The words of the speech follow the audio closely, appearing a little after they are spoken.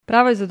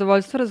Pravo je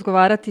zadovoljstvo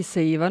razgovarati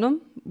sa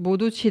Ivanom,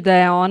 budući da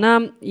je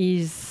ona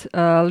iz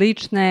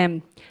lične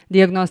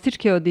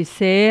dijagnostičke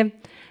odiseje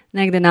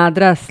negde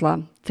nadrasla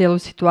celu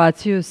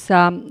situaciju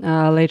sa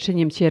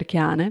lečenjem ćerke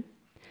Ane.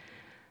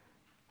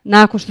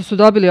 Nakon što su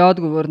dobili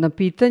odgovor na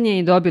pitanje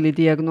i dobili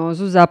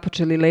dijagnozu,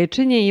 započeli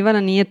lečenje,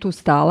 Ivana nije tu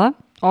stala.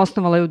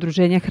 Osnovala je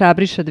udruženje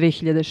Hrabriša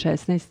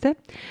 2016.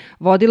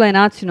 Vodila je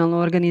nacionalnu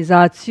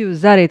organizaciju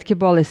za retke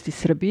bolesti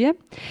Srbije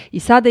i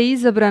sada je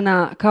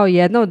izabrana kao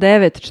jedna od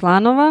 9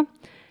 članova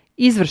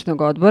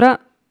izvršnog odbora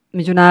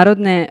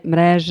Međunarodne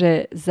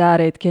mreže za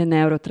retke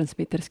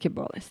neurotransmiterske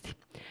bolesti.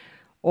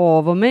 O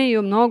ovome i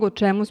o mnogo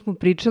čemu smo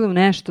pričali u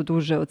nešto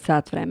duže od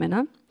sat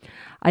vremena,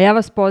 a ja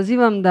vas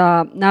pozivam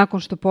da nakon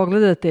što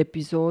pogledate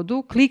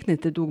epizodu,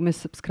 kliknete dugme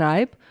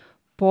subscribe,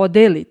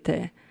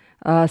 podelite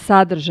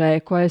sadržaje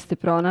koje ste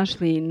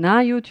pronašli na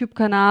YouTube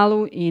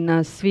kanalu i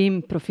na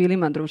svim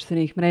profilima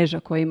društvenih mreža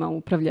kojima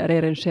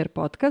upravlja Share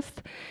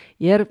podcast,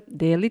 jer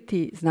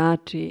deliti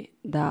znači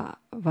da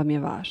vam je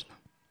važno.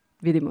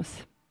 Vidimo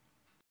se.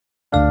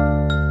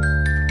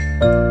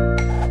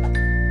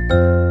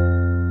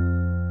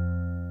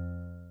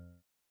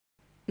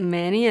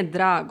 Meni je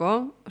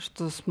drago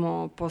što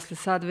smo posle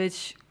sad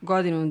već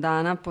godinu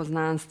dana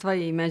poznanstva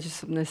i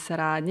međusobne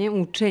saradnje,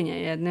 učenja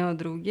jedne od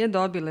druge,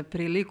 dobile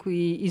priliku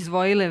i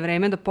izdvojile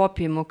vreme da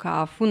popijemo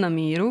kafu na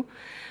miru,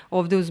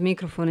 ovde uz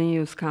mikrofone i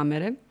uz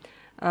kamere.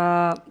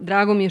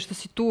 Drago mi je što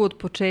si tu od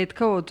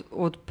početka,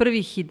 od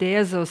prvih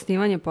ideja za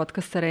osnivanje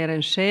podcasta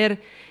Share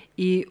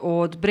i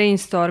od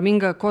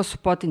brainstorminga ko su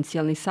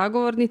potencijalni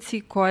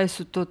sagovornici, koje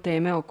su to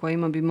teme o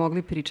kojima bi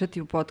mogli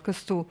pričati u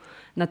podcastu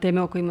na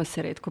teme o kojima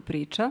se retko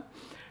priča.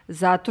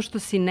 Zato što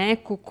si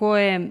neko ko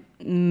je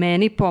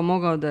meni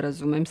pomogao da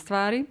razumem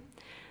stvari,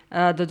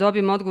 da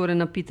dobijem odgovore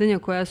na pitanja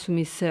koja su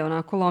mi se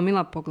onako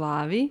lomila po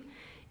glavi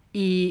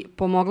i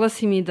pomogla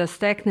si mi da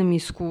steknem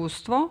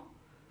iskustvo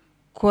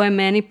koje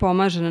meni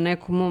pomaže na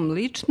nekom mom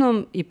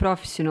ličnom i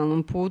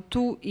profesionalnom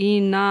putu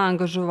i na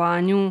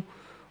angažovanju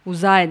u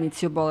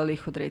zajednici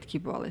obolelih od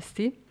retkih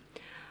bolesti.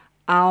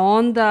 A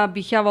onda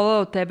bih ja voljela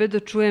od tebe da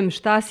čujem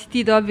šta si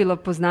ti dobila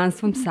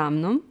poznanstvom sa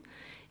mnom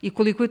i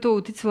koliko je to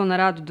uticalo na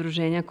rad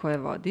udruženja koje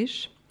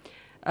vodiš,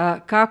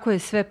 kako je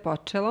sve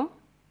počelo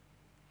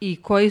i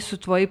koji su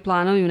tvoji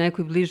planovi u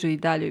nekoj bližoj i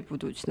daljoj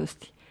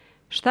budućnosti.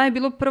 Šta je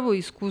bilo prvo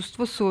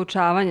iskustvo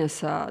suočavanja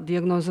sa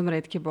dijagnozom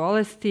retke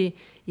bolesti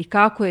i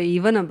kako je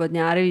Ivana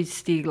Badnjarević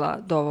stigla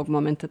do ovog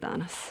momenta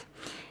danas?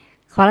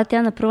 Hvala ti,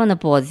 Ana, prvo na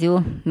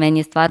pozivu. Meni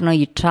je stvarno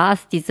i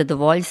čast i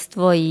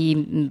zadovoljstvo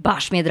i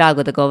baš mi je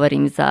drago da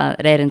govorim za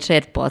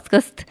Share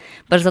podcast,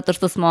 baš zato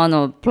što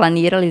smo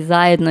planirali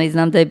zajedno i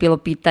znam da je bilo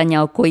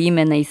pitanja oko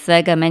imena i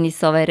svega. Meni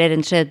se ovaj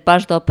Share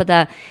baš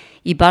dopada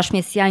i baš mi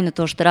je sjajno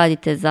to što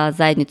radite za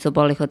zajednicu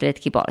obolelih od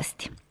retkih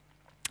bolesti.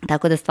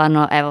 Tako da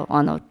stvarno,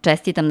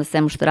 čestitam na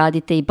svemu što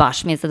radite i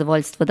baš mi je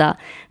zadovoljstvo da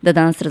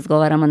danas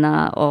razgovaramo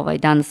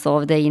danas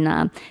ovde i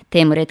na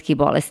temu retkih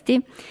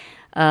bolesti.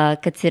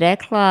 Kad si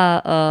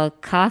rekla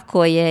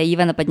kako je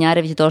Ivana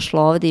Badnjarević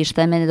došla ovde i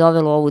šta je mene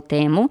dovelo u ovu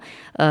temu,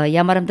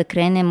 ja moram da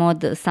krenem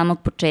od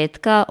samog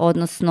početka,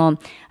 odnosno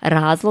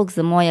razlog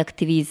za moj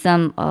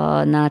aktivizam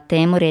na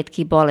temu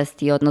retkih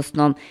bolesti,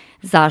 odnosno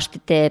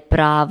zaštite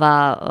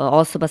prava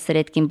osoba sa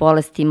retkim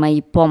bolestima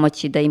i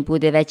pomoći da im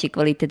bude veći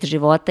kvalitet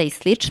života i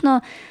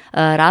slično.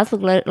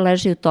 Razlog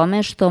leži u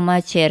tome što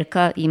moja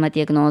ćerka ima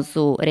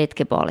dijagnozu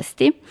retke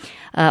bolesti.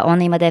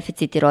 Ona ima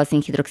deficit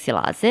tirozin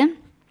hidroksilaze.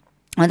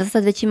 Onda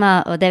sad već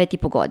ima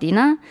 9,5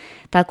 godina,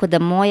 tako da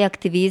moj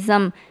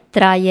aktivizam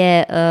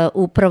traje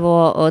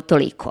upravo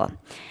toliko.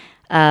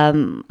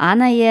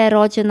 Ana je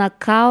rođena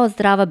kao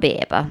zdrava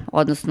beba,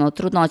 odnosno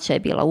trudnoća je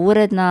bila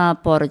uredna,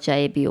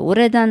 porođaj je bio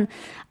uredan,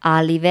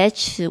 ali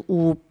već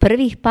u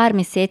prvih par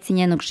mjeseci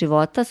njenog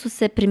života su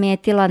se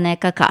primijetila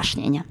neka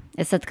kašnjenja.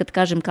 Sad kad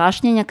kažem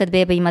kašnjenja, kad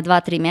beba ima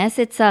 2-3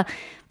 mjeseca,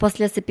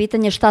 postavlja se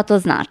pitanje šta to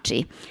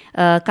znači.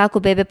 Kako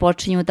bebe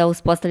počinju da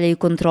uspostavljaju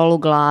kontrolu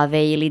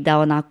glave ili da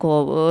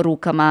onako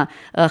rukama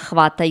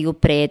hvataju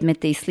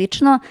predmete i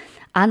slično.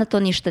 Ana to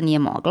ništa nije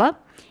mogla.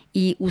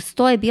 I uz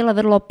to je bila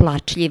vrlo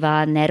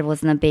plačljiva,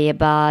 nervozna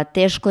beba,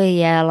 teško je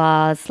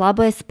jela,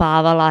 slabo je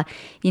spavala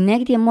i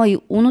negdje moj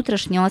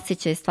unutrašnji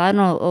osjećaj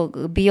stvarno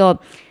bio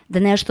da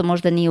nešto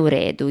možda nije u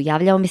redu.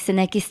 Javljao mi se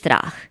neki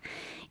strah.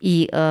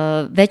 I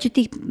već u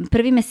tih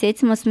prvim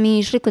mjesecima smo mi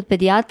išli kod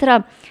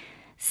pedijatra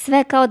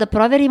sve kao da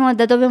proverimo,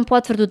 da dobijemo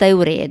potvrdu da je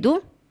u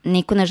redu.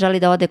 Niko ne želi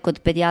da ode kod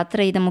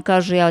pedijatra i da mu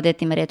kažu ja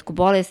dete ima retku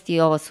bolest i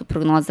ovo su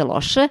prognoze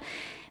loše.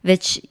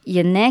 Već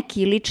je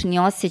neki lični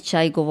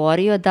osjećaj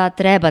govorio da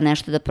treba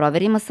nešto da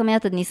proverimo, samo ja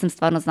tad nisam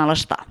stvarno znala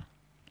šta.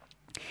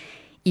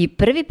 I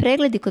prvi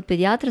pregledi kod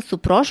pedijatra su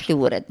prošli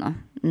uredno.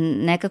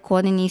 Nekako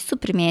oni nisu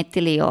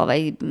primijetili,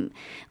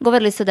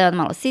 govorili su da je on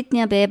malo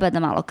sitnija beba, da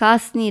malo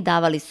kasni,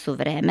 davali su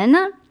vremena,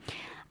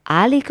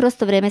 ali kroz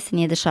to vreme se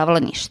nije dešavalo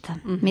ništa.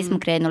 Mm-hmm. Mi smo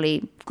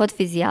krenuli kod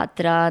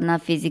fizijatra, na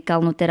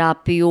fizikalnu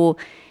terapiju,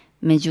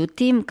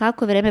 međutim,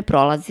 kako je vreme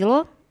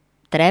prolazilo,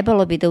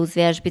 trebalo bi da uz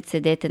vježbice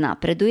dete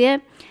napreduje,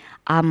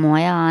 a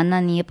moja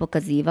Ana nije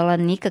pokazivala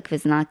nikakve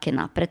znake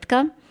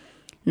napretka.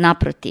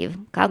 Naprotiv,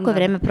 kako je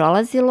vreme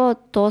prolazilo,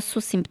 to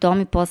su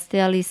simptomi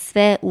postajali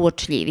sve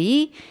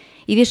uočljiviji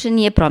i više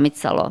nije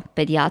promicalo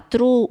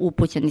pedijatru,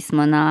 upućeni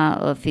smo na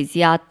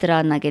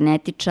fizijatra, na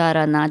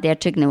genetičara, na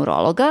dečeg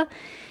neurologa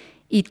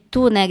i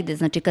tu negde,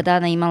 znači kada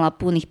Ana imala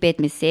punih 5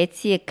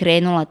 meseci je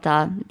krenula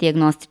ta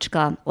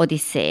dijagnostička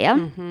odiseja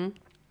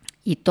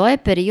i to je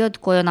period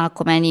koji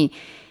onako meni,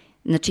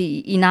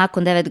 znači i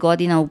nakon 9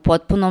 godina u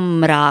potpunom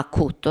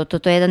mraku,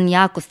 to je jedan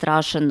jako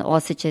strašan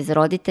osjećaj za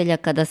roditelja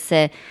kada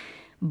se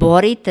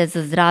borite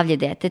za zdravlje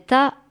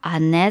deteta, a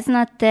ne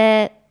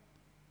znate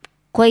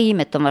koje je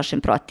ime tom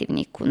vašem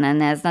protivniku,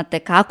 ne znate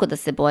kako da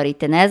se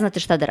borite, ne znate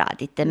šta da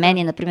radite. Meni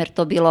je, na primjer,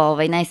 to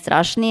bilo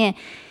najstrašnije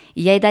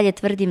i ja i dalje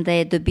tvrdim da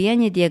je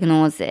dobijanje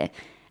dijagnoze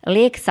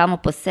lijek samo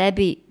po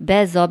sebi,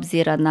 bez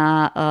obzira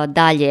na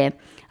dalje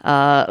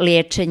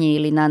liječenje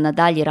ili na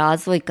dalji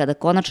razvoj. Kada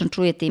konačno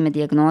čujete ime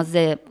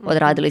dijagnoze,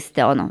 odradili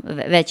ste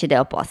veći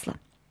deo posla.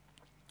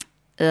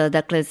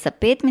 Dakle, sa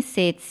 5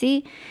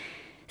 meseci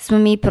smo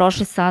mi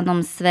prošli sa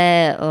Anom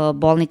sve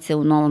bolnice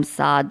u Novom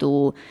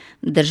Sadu,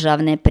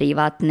 državne,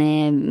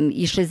 privatne,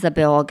 išli za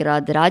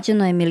Beograd,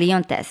 rađeno je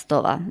 1.000.000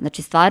 testova.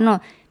 Znači, stvarno,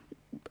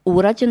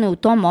 urađeno je u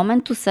tom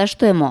momentu sve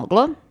što je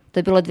moglo. To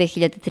je bilo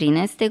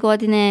 2013.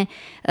 godine,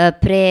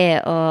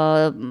 pre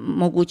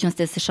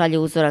mogućnosti da se šalje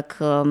uzorak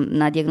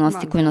na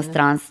dijagnostiku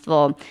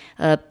inostranstvo,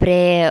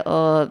 pre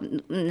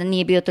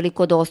nije bio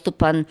toliko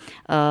dostupan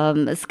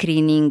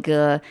screening,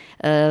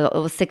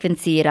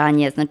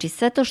 sekvenciranje, znači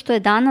sve to što je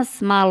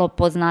danas malo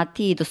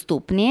poznatije i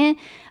dostupnije,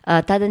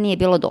 tada nije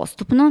bilo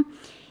dostupno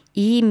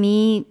i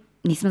mi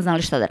nismo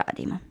znali šta da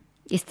radimo.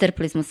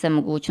 Iscrpili smo sve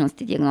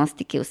mogućnosti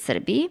dijagnostike u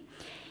Srbiji.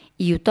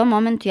 I u tom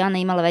momentu Jana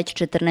imala već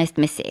 14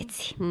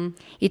 meseci.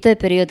 I to je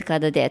period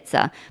kada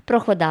deca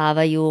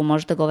prohodavaju,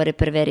 možda govore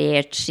prve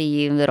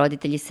riječi,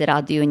 roditelji se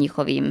raduju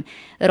njihovim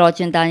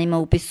rođendanima,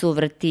 upisu u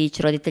vrtić,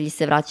 roditelji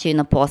se vraćaju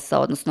na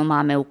posao, odnosno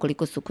mame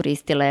ukoliko su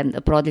koristile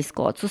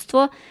porodiljsko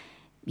odsustvo.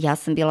 Ja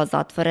sam bila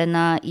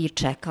zatvorena i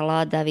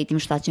čekala da vidim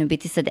šta će mi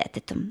biti sa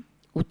detetom.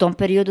 U tom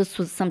periodu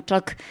sam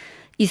čak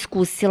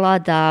iskusila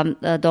da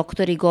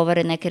doktori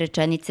govore neke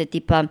rečenice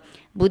tipa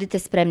budite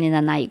spremni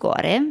na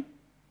najgore.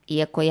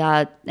 Iako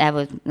ja,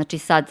 evo, znači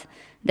sad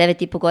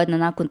 9,5 godina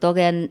nakon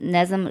toga, ja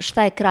ne znam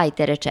šta je kraj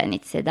te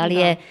rečenice. Da li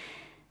je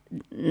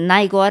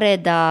najgore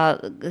da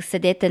se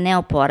dete ne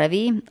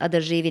oporavi, a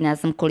da živi ne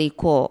znam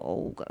koliko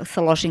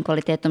sa lošim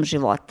kvalitetom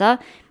života,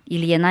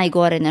 ili je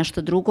najgore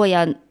nešto drugo.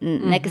 Ja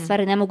neke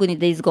stvari ne mogu ni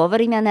da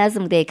izgovorim, ja ne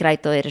znam gde je kraj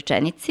toj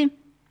rečenici.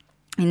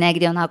 I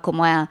negdje onako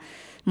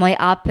moj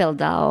apel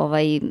da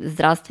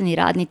zdravstveni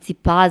radnici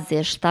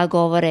paze šta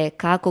govore,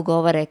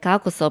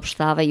 kako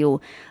saopštavaju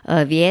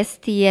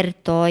vijesti, jer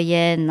to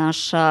je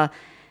naša,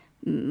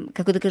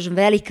 kako da kažem,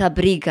 velika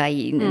briga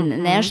i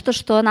nešto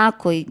što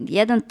onako,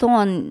 jedan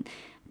ton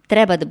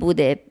treba da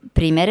bude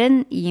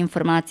primeren i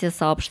informacija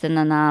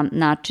saopštena na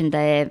način da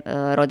je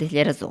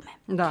roditelje razume.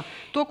 Da,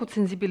 to kod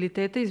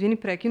senzibiliteta, izvini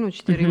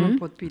prekinući te jer imam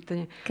pod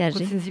pitanje,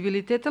 kod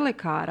senzibiliteta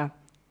lekara,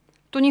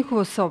 to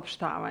njihovo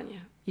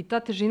saopštavanje i ta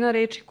težina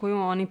reči koju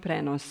oni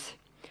prenose.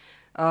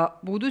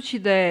 Budući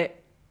da je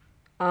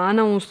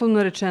Ana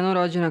uslovno rečeno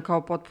rođena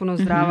kao potpuno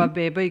zdrava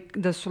beba i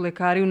da su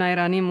lekari u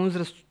najranijem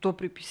uzrastu to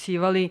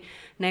pripisivali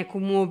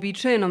nekom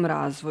uobičajenom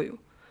razvoju.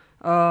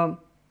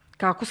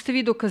 Kako ste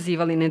vi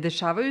dokazivali? Ne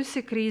dešavaju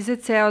se krize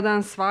ceo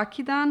dan,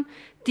 svaki dan.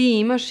 Ti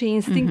imaš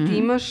instinkt,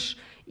 imaš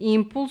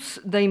impuls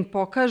da im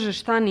pokaže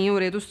šta nije u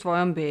redu s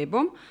tvojom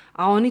bebom,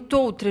 a oni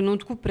to u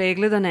trenutku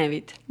pregleda ne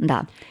vide.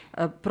 Da.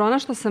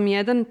 Pronašla sam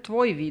jedan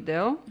tvoj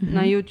video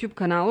na YouTube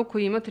kanalu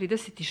koji ima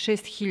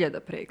 36.000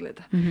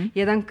 pregleda.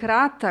 Jedan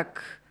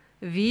kratak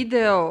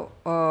video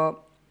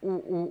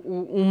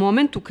u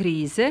momentu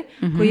krize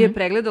koji je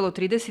pregledalo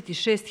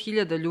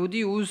 36.000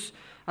 ljudi uz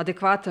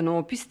adekvatan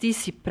opis. Ti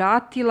si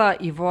pratila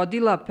i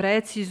vodila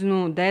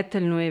preciznu,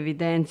 detaljnu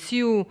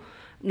evidenciju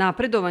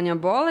napredovanja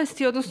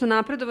bolesti, odnosno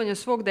napredovanja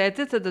svog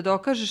deteta, da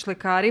dokažeš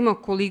lekarima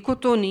koliko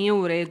to nije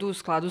u redu u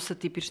skladu sa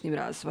tipičnim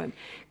razvojem.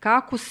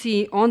 Kako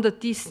si onda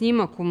ti s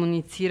njima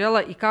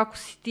komunicirala i kako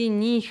si ti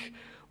njih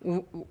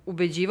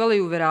ubeđivala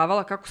i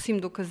uveravala, kako si im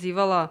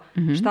dokazivala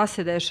šta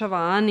se dešava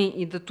Ani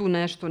i da tu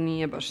nešto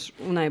nije baš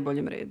u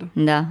najboljem redu?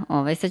 Da,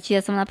 sad ću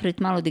ja sam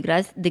napraviti malu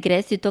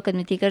digresiju. To kad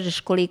mi ti kažeš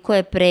koliko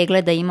je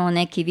pregleda imao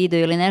neki video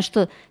ili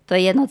nešto, to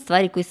je jedna od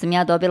stvari koju sam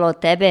ja dobila od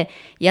tebe.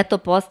 Ja to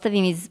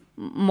postavim iz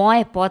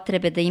moje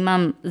potrebe da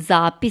imam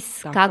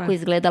zapis kako je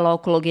izgledala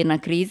okologirna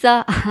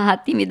kriza, a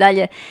ti mi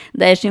dalje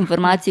daješ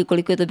informaciju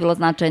koliko je to bilo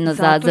značajno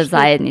za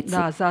zajednicu.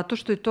 Da, zato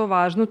što je to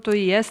važno, to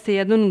i jeste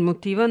jedan od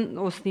motiva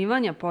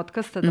osnivanja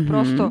podcasta, da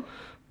prosto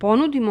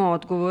ponudimo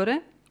odgovore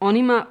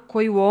onima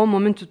koji u ovom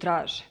momentu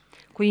traže,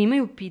 koji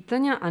imaju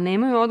pitanja, a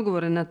nemaju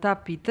odgovore na ta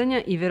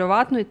pitanja i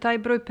verovatno je taj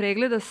broj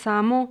pregleda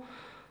samo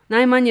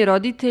najmanje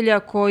roditelja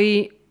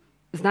koji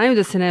znaju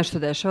da se nešto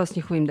dešava s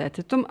njihovim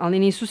detetom, ali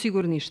nisu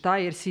sigurni šta,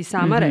 jer si i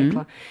sama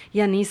rekla.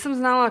 Ja nisam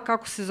znala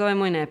kako se zove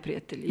moj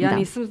neprijatelj. Ja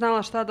nisam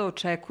znala šta da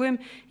očekujem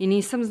i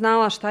nisam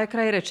znala šta je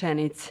kraj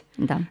rečenice.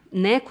 Da.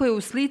 Neko je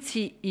u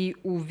slici i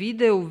u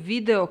videu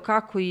video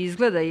kako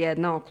izgleda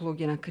jedna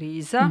okologena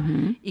kriza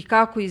i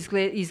kako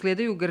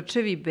izgledaju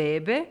grčevi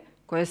bebe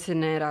koja se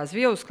ne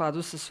razvija u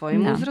skladu sa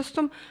svojim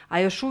uzrastom, a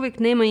još uvek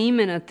nema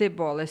imena te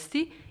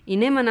bolesti i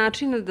nema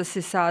načina da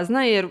se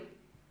sazna, jer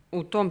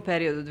u tom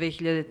periodu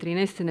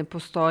 2013. ne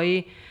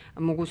postoji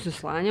mogućnost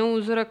slanja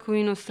uzoraka u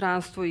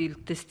inostranstvo ili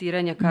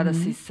testiranja kada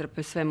se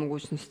iscrpe sve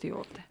mogućnosti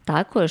ovde.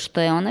 Tako je,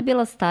 što je ona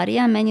bila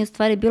starija, meni u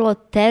stvari bilo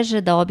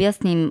teže da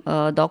objasnim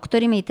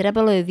doktorima i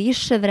trebalo je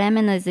više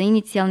vremena za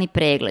inicijalni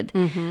pregled.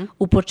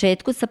 U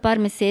početku sa par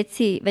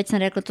meseci, već sam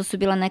rekla, to su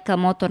bila neka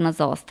motorna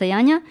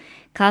zaostajanja.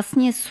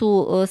 Kasnije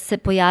su se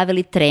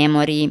pojavili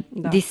tremori,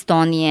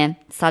 distonije.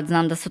 Sad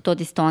znam da su to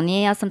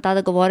distonije. Ja sam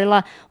tada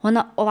govorila,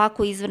 ona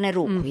ovako izvrne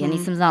ruku. Ja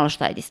nisam znala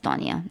šta je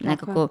distonija.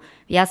 Nekako,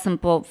 ja sam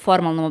po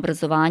formalnom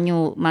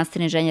obrazovanju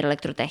master inženjer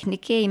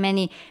elektrotehnike i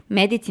meni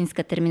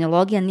medicinska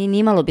terminologija nije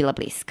nimalo bila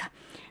bliska.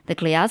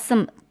 Dakle, ja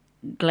sam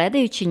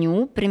gledajući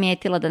nju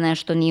primijetila da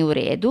nešto nije u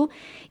redu,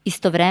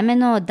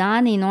 istovremeno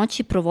dane i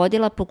noći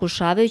provodila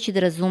pokušavajući da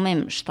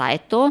razumem šta je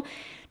to,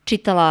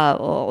 čitala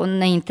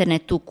na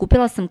internetu,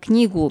 kupila sam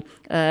knjigu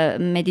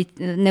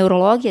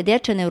neurologija,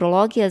 dječja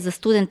neurologija za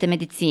studente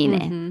medicine.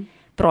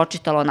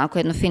 Pročitala onako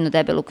jednu finu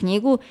debelu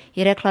knjigu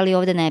i rekla, ali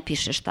ovde ne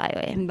piše šta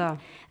joj je. Da.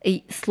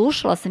 I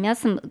slušala sam, ja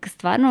sam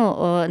stvarno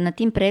na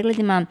tim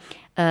pregledima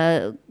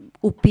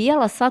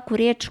upijala svaku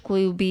riječ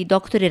koju bi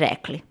doktori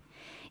rekli.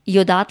 I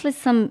odatle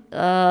sam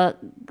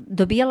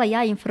dobijala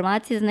ja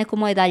informacije za neko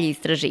moje dalje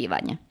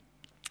istraživanje.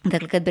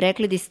 Dakle, kad bi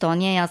rekli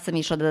distonija, ja sam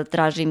išla da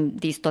tražim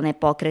distone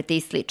pokrete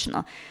i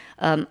slično.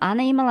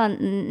 Ana je imala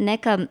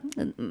neka,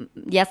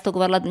 ja sam to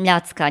govorila,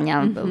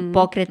 mljackanja,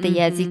 pokrete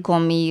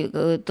jezikom i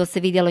to se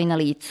vidjelo i na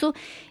licu.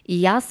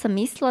 I ja sam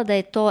mislila da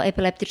je to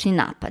epileptični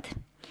napad.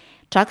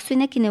 Čak su i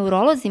neki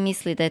neurolozi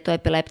mislili da je to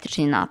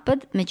epileptični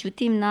napad,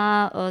 međutim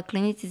na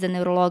klinici za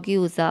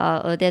neurologiju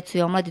za decu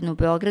i omladinu u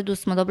Beogradu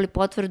smo dobili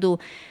potvrdu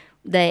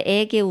da je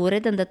EG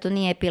uredan, da to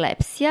nije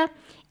epilepsija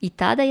i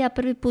tada ja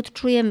prvi put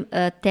čujem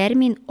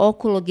termin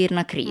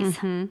okulogirna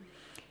kriza.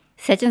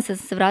 Sjećam se da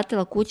sam se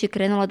vratila kući,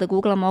 krenula da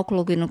googlam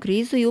okulogirnu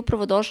krizu i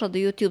upravo došla do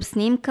YouTube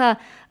snimka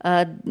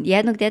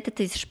jednog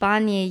djeteta iz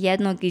Španije i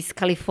jednog iz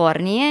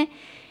Kalifornije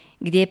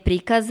gdje je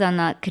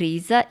prikazana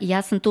kriza i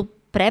ja sam tu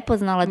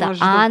prepoznala da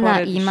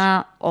Ana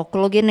ima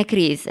okulogirne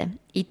krize.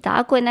 I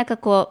tako je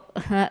nekako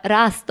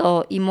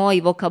rastao i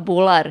moj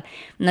vokabular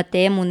na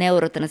temu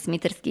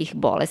neurotransmiterskih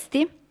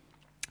bolesti.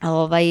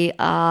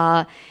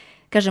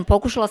 Kažem,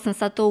 pokušala sam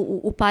sad to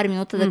u par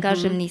minuta da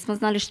kažem, nismo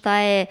znali šta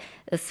je,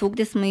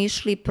 svugdje smo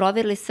išli,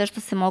 provjerili sve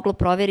što se moglo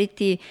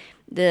provjeriti,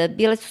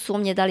 bile su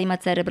sumnje da li ima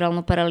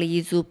cerebralnu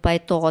paralizu, pa je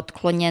to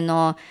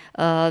otklonjeno,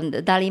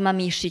 da li ima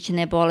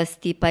mišićne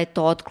bolesti, pa je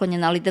to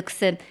otklonjeno, ali dok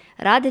se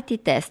rade ti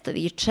testovi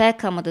i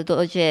čekamo da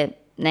dođe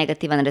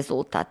negativan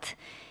rezultat,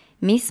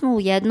 mi smo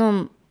u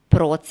jednom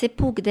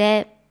procepu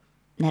gde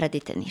ne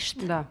radite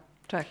ništa. Da,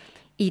 čekate.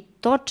 I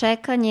to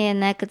čekanje je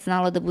nekad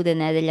znalo da bude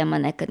nedeljama,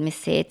 nekad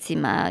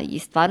mesecima i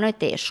stvarno je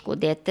teško.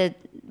 Dijete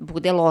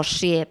bude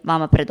lošije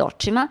vama pred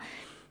očima,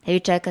 a vi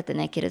čekate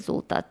neki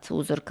rezultat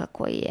uzorka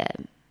koji je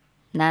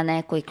na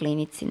nekoj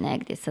klinici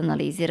negdje se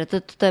analizira.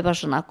 To je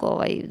baš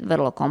onako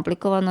vrlo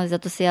komplikovano i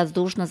zato se ja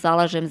zdušno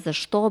zalažem za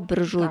što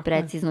bržu i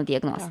preciznu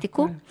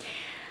dijagnostiku.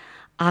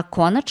 A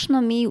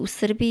konačno mi u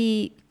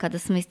Srbiji, kada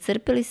smo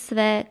iscrpili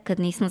sve, kad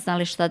nismo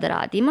znali šta da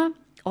radimo,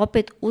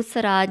 opet u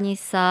saradnji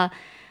sa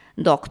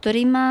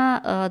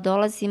doktorima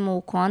dolazimo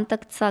u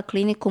kontakt sa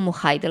klinikom u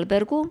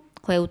Heidelbergu,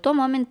 koja je u tom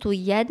momentu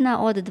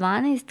jedna od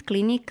 12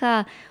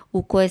 klinika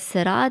u koje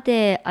se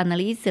rade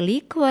analize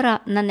likvora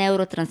na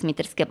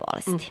neurotransmiterske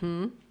bolesti.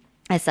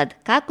 Sad,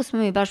 kako smo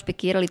mi baš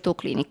pekirali tu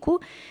kliniku?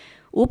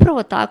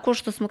 Upravo tako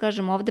što smo,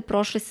 kažem, ovde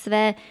prošli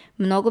sve,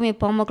 mnogo mi je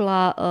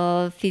pomogla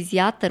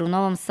fizijatar u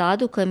Novom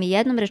Sadu koja mi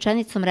jednom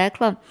rečenicom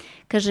rekla,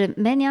 kaže,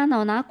 meni Ana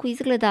onako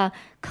izgleda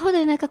kao da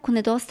je nekako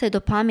nedostaje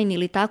dopamin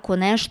ili tako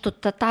nešto,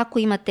 tako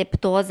ima te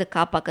ptoze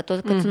kapaka,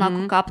 to kad su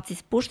onako kapci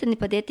spušteni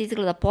pa dete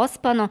izgleda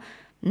pospano,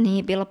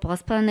 nije bila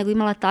pospana, nego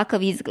imala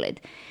takav izgled.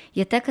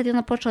 Je tek kad je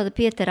ona počela da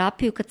pije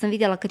terapiju, kad sam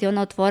vidjela kad je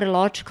ona otvorila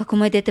oči, kako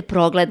moje dete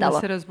progledalo. Da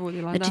se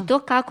razbudila, znači, to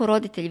kako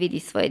roditelj vidi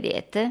svoje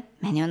dete,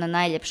 meni je ona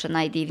najljepša,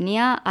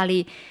 najdivnija,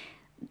 ali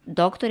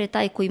doktor je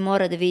taj koji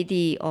mora da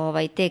vidi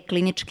te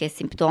kliničke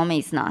simptome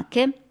i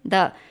znake,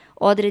 da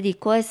odredi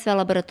koje sve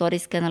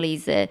laboratorijske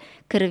analize,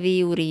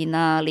 krvi,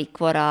 urina,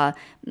 likvora,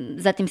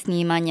 zatim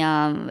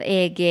snimanja,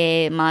 EG,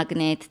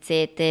 magnet,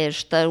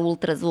 CT,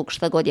 ultrazvuk,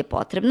 šta god je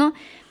potrebno.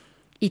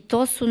 I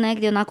to su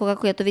negdje, onako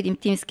kako ja to vidim,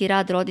 timski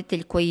rad,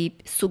 roditelj koji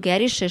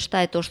sugeriše šta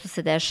je to što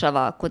se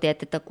dešava kod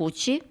djeteta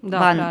kući,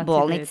 van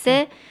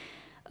bolnice,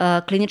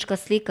 klinička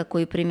slika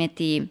koju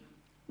primijeti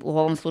u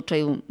ovom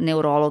slučaju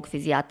neurolog,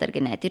 fizijatar,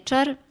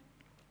 genetičar,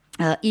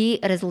 i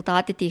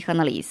rezultati tih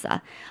analiza.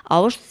 A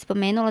ovo što si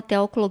spomenula, te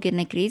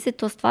okulogirne krize,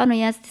 to stvarno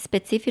jeste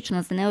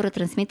specifično za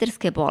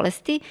neurotransmiterske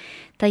bolesti,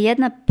 ta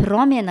jedna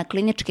promjena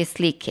kliničke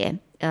slike.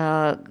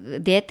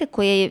 Dete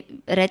koje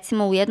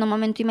recimo u jednom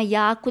momentu ima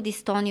jaku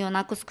distoniju,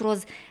 onako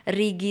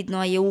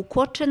rigidno je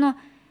ukočeno,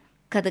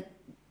 kada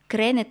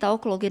krene ta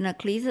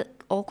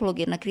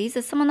okulogirna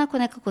kriza, samo onako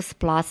nekako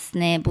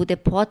splasne, bude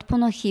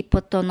potpuno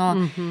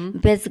hipotono,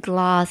 bez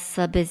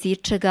glasa, bez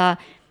ičega.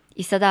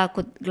 I sada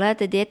ako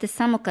gledate dete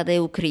samo kada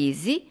je u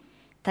krizi,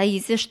 taj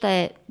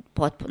izvještaj je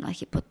potpuna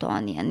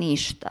hipotonija,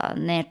 ništa,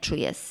 ne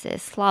čuje se,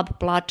 slab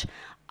plač.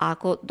 A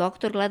ako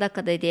doktor gleda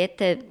kada je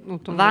dete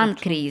van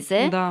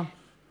krize,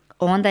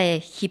 onda je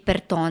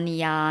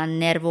hipertonija,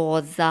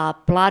 nervoza,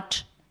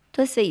 plač,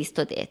 to je sve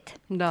isto dete.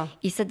 Da.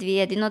 I sad vi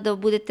jedino da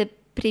budete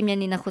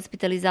primljeni na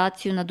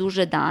hospitalizaciju na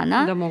duže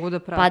dana, da mogu da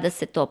prati. Pa da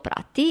se to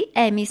prati.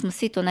 Mi smo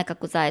svi to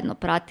nekako zajedno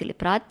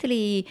pratili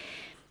i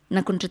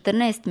nakon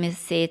 14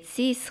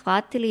 mjeseci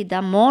shvatili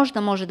da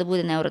možda može da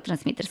bude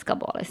neurotransmiterska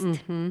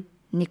bolest.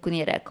 Niko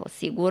nije rekao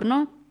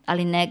sigurno,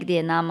 ali negdje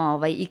je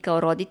nama i kao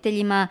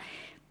roditeljima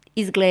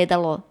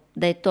izgledalo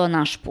da je to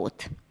naš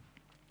put.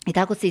 I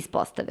tako se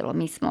ispostavilo.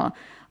 Mi smo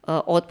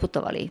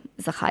otputovali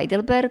za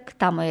Heidelberg,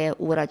 tamo je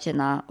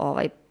urađena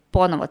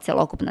ponovo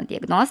celokupna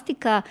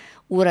dijagnostika,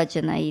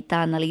 urađena i ta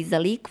analiza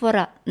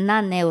likvora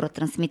na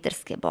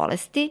neurotransmiterske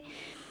bolesti.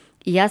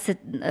 I ja se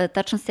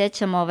tačno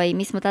sjećam,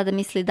 mi smo tada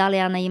mislili da li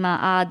Ana ima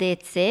A, D,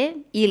 C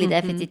ili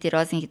deficit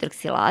tirozine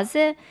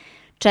hidroksilaze.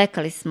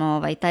 Čekali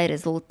smo taj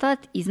rezultat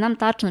i znam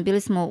tačno,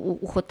 bili smo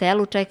u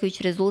hotelu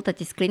čekajući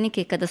rezultat iz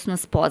klinike kada su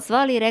nas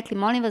pozvali i rekli,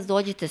 molim vas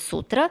dođite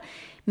sutra,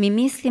 mi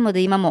mislimo da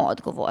imamo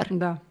odgovor.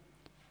 Da.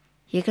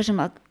 Ja kažem,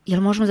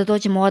 jel možemo da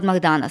dođemo odmah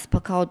danas? Pa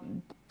kao,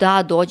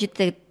 da,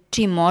 dođite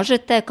čim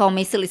možete, kao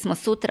mislili smo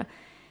sutra.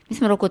 Mi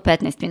smo roku od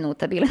 15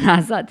 minuta bili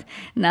nazad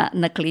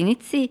na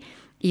klinici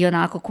i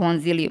onako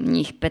konzilijum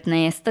njih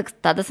 15-ak.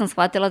 Tada sam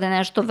shvatila da je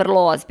nešto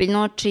vrlo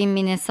ozbiljno, čim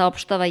mi ne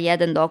saopštava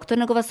jedan doktor,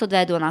 nego vas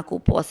odvedu onako u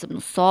posebnu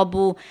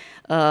sobu.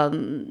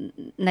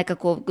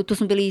 Nekako, tu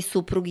smo bili i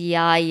suprug i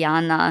ja i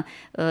Ana,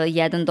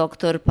 jedan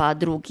doktor, pa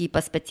drugi,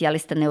 pa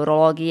specijalista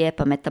neurologije,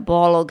 pa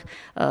metabolog,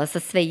 sa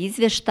sve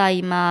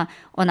izvještajima.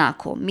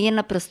 Onako,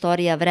 mirna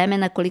prostorija,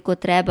 vremena koliko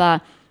treba.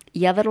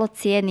 Ja vrlo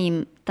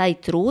cijenim taj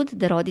trud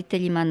da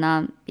roditeljima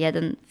na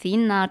jedan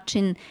fin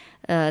način,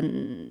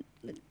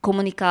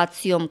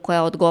 komunikacijom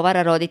koja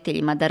odgovara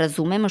roditeljima, da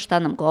razumemo šta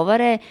nam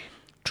govore,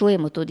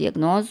 čujemo tu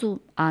dijagnozu,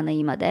 Ana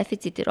ima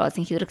deficit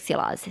tirozine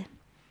hidroksilaze.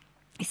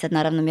 I sad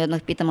naravno mi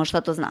odmah pitamo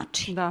šta to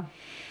znači. Da.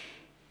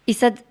 I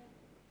sad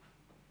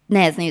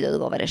ne znaju da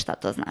odgovore šta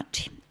to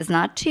znači.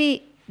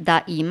 Znači da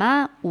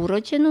ima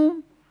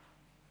urođenu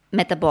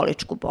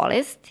metaboličku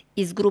bolest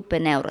iz grupe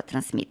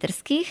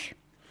neurotransmiterskih.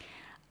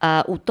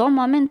 U tom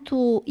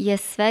momentu je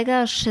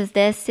svega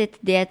 60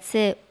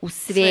 djece u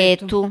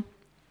svijetu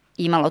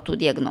imalo tu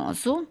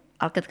dijagnozu,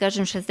 ali kad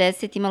kažem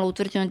 60 imalo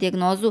utvrđenu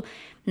dijagnozu,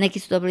 neki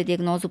su dobili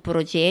dijagnozu po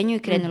rođenju i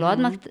krenuli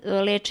odmah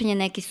liječenje,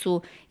 neki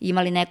su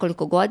imali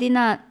nekoliko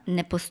godina,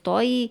 ne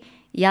postoji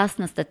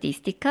jasna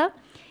statistika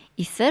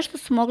i sve što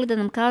su mogli da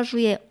nam kažu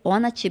je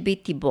ona će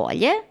biti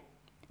bolje,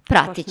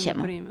 pratit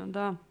ćemo.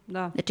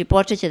 Da. Znači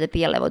počet će da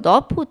pije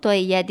levodopu, to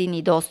je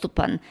jedini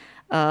dostupan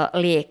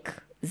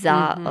lijek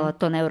za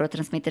to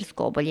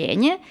neurotransmitersko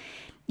oboljenje,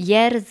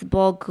 jer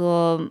zbog,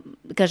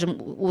 kažem,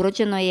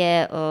 urođeno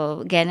je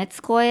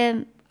genetsko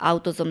je,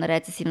 autozomno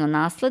recesivno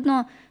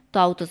nasledno. To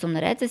autozomno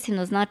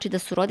recesivno znači da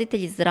su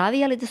roditelji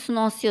zdravi, ali da su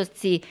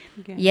nosioci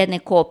jedne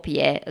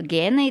kopije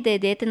gena i da je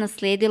dete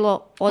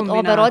naslijedilo od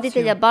oba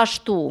roditelja baš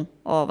tu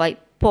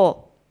po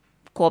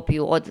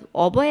kopiju od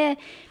oboje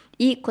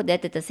i kod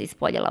deteta se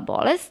ispoljela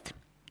bolest.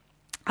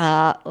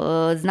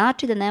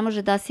 Znači da ne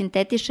može da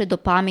sintetiše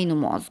dopamin u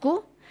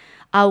mozgu,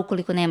 a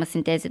ukoliko nema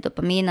sinteze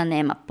dopamina,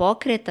 nema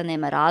pokreta,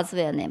 nema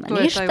razvoja, nema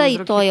ništa i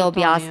to je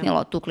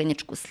objasnilo tu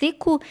kliničku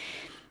sliku.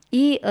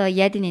 I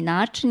jedini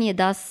način je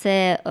da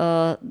se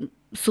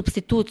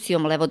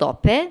supstitucijom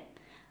levodope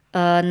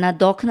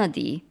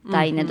nadoknadi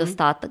taj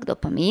nedostatak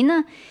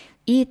dopamina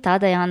i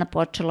tada je Ana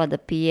počela da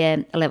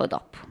pije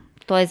levodopu.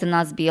 To je za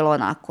nas bilo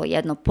onako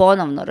jedno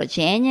ponovno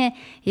rođenje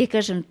i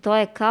kažem, to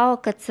je kao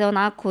kad se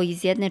onako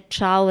iz jedne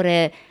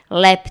čaure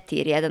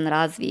leptir jedan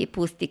razvije i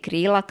pusti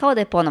krila, kao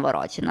da je ponovo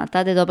rođena.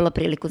 Tada je dobila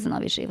priliku za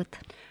novi život.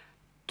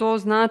 To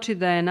znači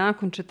da je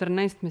nakon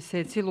 14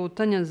 mjeseci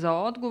lutanja za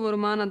odgovor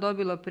Ana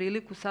dobila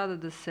priliku sada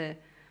da se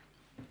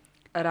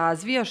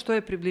razvija što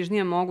je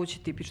približnije moguće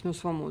tipično u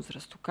svom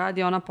uzrastu. Kad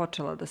je ona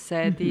počela da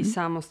sedi i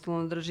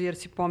samostalno drži, jer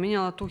si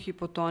pominjala tu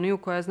hipotoniju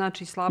koja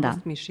znači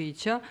slabost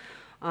mišića,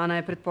 Ana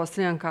je,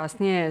 pretpostavljam,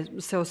 kasnije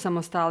se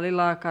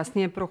osamostalila,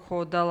 kasnije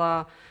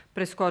prohodala,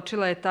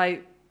 preskočila je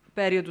taj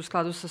period u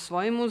skladu sa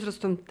svojim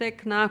uzrastom.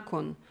 Tek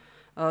nakon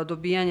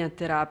dobijanja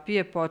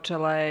terapije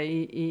počela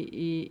je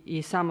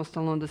i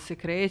samostalno da se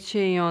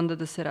kreće i onda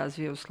da se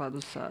razvije u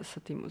skladu sa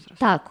tim uzrastom.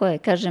 Tako je,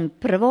 kažem,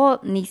 prvo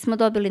nismo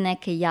dobili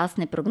neke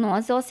jasne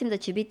prognoze, osim da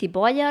će biti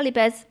bolje, ali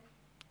bez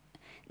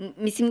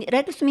Mislim,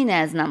 rekli su mi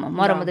ne znamo,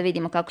 moramo da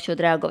vidimo kako će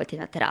odreagovati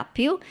na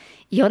terapiju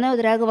i ona je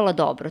odreagovala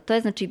dobro. To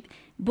je znači,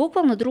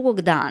 bukvalno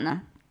drugog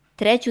dana,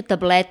 3.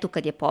 tabletu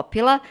kad je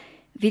popila,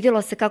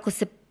 vidjelo se kako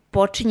se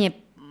počinje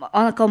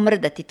ona kao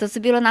mrdati. To su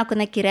bilo onako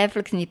neki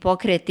refleksni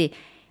pokreti.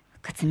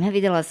 Kad sam ja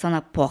vidjela da se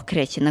ona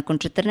pokreće, nakon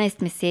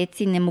 14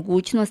 mjeseci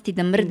nemogućnosti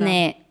da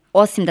mrdne,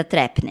 osim da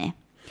trepne.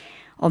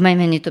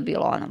 Meni to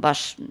bilo ono,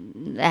 baš,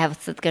 evo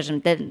sad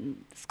kažem,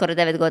 skoro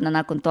 9 godina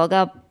nakon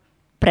toga,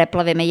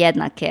 preplave me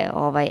jednake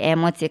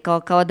emocije,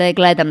 kao da je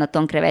gledam na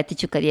tom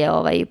krevetiću kad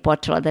je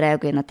počela da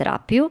reaguje na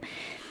terapiju.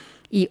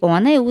 I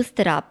ona je uz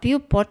terapiju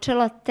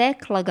počela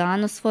tek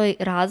lagano svoj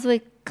razvoj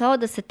kao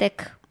da se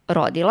tek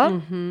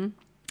rodila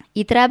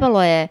i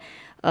trebalo je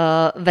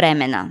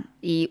vremena.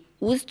 I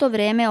uz to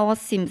vreme,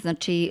 osim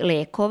znači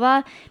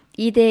lekova,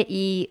 ide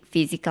i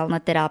fizikalna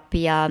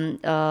terapija,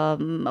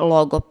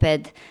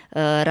 logoped,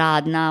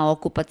 radna,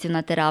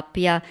 okupaciona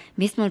terapija.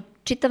 Mi smo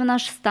čitav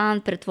naš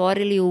stan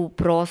pretvorili u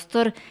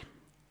prostor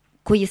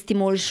koji je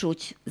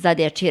stimulišuć za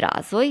dječji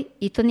razvoj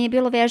i to nije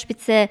bilo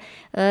vježbice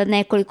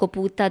nekoliko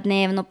puta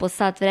dnevno po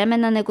sat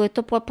vremena, nego je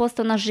to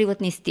postao naš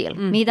životni stil.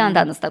 Mi dan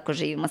danas tako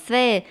živimo. Sve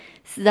je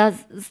za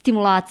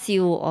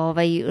stimulaciju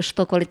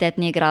što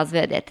kvalitetnijeg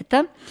razvoja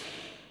djeteta.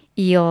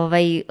 I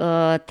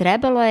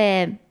trebalo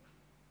je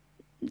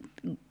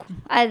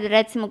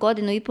recimo 1.5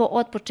 godina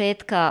od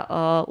početka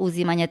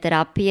uzimanja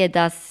terapije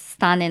da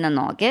stane na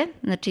noge.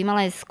 Znači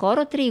imala je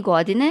skoro 3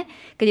 godine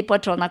kad je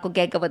počela onako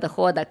gegavo da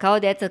hoda kao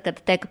djeca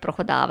kad tek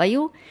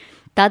prohodavaju.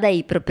 Tada je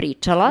i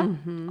propričala.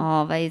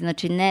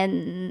 Znači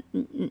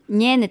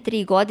njene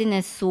 3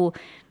 godine su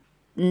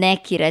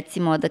neki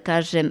recimo da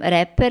kažem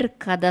reper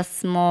kada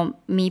smo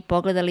mi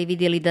pogledali i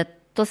vidjeli da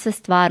to sve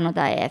stvarno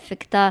daje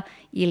efekta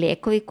i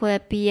lijekovi koje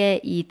pije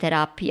i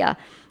terapija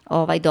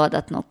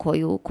dodatno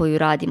koju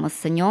radimo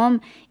sa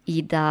njom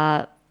i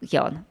da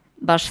je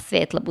baš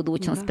svetla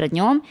budućnost pred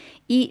njom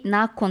i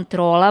na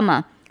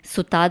kontrolama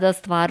su tada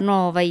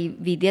stvarno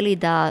vidjeli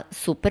da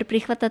super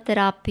prihvata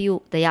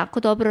terapiju, da jako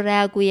dobro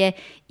reaguje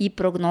i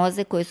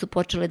prognoze koje su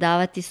počele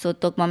davati su od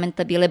tog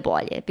momenta bile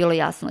bolje. Bilo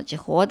jasno da će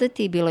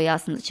hodati, bilo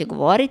jasno da će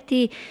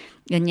govoriti,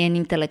 njen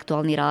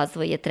intelektualni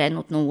razvoj je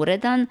trenutno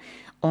uredan,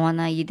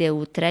 ona ide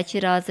u 3.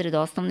 razred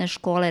osnovne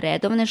škole,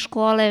 redovne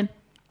škole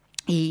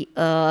i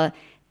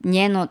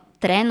njeno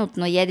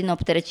trenutno jedino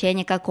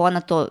opterećenje kako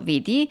ona to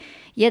vidi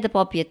je da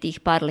popije tih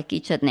par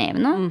lekića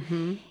dnevno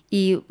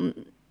i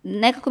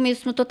nekako mi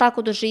smo to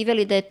tako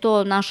doživjeli da je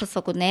to naša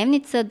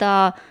svakodnevnica,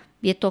 da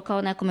je to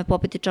kao nekome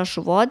popiti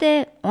čašu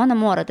vode, ona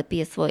mora da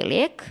pije svoj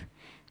lijek,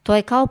 to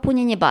je kao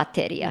punjenje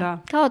baterija. Da.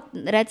 Kao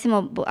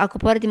recimo ako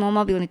poredimo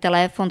mobilni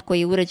telefon koji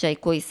je uređaj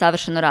koji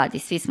savršeno radi,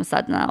 svi smo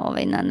sad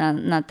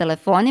na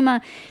telefonima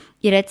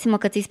i recimo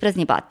kad se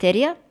isprazni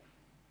baterija,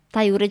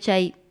 taj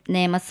uređaj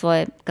nema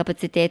svoje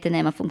kapacitete,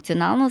 nema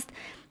funkcionalnost,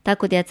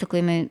 tako djeca koji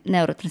imaju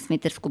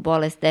neurotransmitersku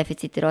bolest,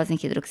 deficit tirozne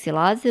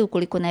hidroksilaze,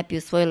 ukoliko ne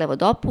piju svoju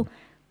levodopu,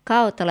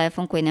 kao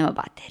telefon koji nema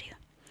bateriju.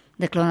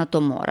 Dakle, ona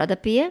to mora da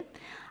pije,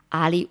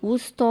 ali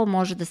uz to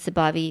može da se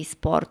bavi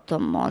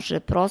sportom, može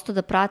prosto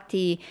da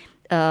prati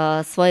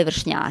svoje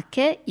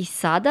vršnjake i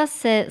sada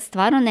se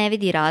stvarno ne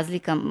vidi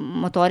razlika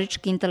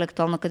motorički,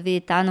 intelektualno, kad vidi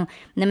Tanu,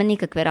 nema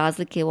nikakve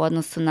razlike u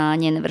odnosu na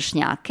njene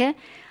vršnjake,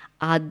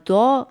 a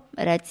do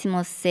recimo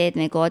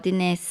 7.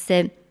 godine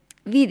se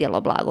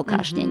vidjelo blago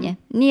kašnjenje.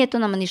 Nije to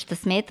nama ništa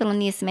smetalo,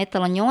 nije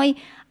smetalo njoj,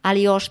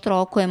 ali oštro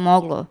oko je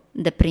moglo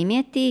da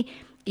primijeti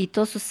i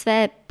to su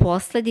sve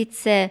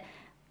posljedice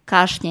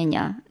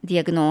kašnjenja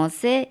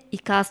dijagnoze i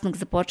kasnog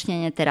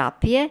započinjanja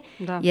terapije,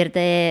 jer da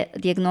je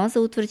dijagnoza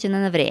utvrđena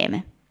na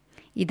vrijeme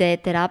i da je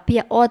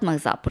terapija odmah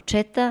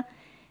započeta,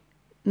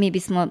 mi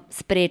bismo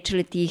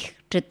sprečili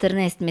tih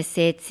 14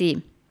 mjeseci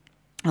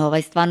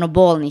stvarno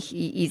bolnih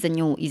i za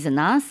nju i za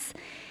nas.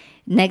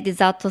 Negdje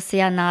zato se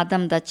ja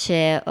nadam da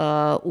će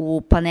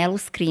u panelu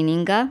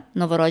skrininga,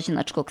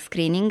 novorođenačkog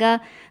skrininga,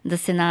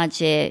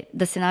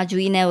 da se nađu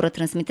i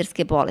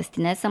neurotransmiterske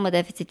bolesti. Ne samo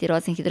deficit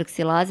tirozne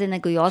hidroksilaze,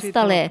 nego i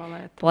ostale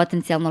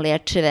potencijalno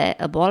liječive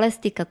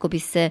bolesti kako bi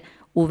se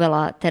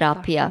uvela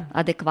terapija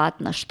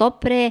adekvatna što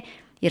pre,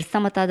 jer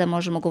samo tada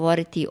možemo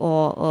govoriti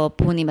o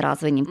punim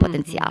razvojnim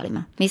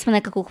potencijalima. Mi smo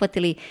nekako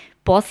uhvatili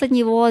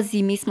posljednji voz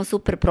i mi smo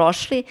super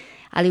prošli,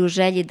 ali u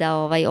želji da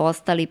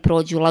ostali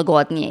prođu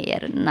lagodnije,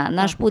 jer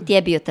naš put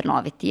je bio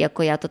trnovit,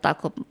 iako ja to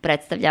tako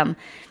predstavljam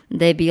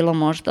da je bilo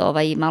možda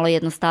malo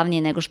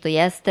jednostavnije nego što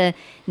jeste.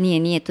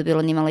 Nije to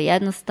bilo ni malo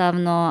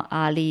jednostavno,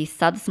 ali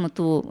sad smo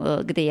tu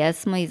gde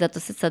jesmo i zato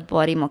se sad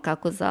borimo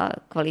kako za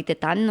kvalitet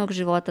Taninog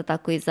života,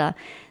 tako i za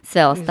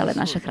sve ostale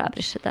naše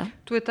hrabriše. Da.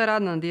 Tu je ta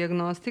radna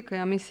dijagnostika,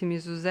 ja mislim,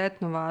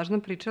 izuzetno važna.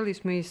 Pričali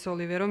smo i sa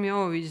Oliverom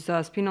Jovović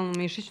za spinalnu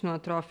mišićnu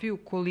atrofiju,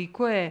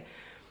 koliko je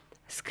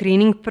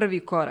screening prvi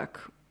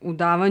korak u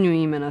davanju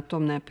imena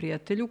tom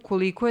neprijatelju,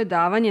 koliko je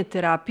davanje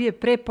terapije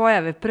pre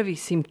pojave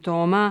prvih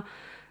simptoma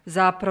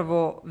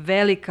zapravo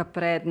velika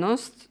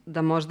prednost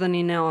da možda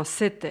ni ne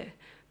osete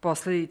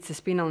posljedice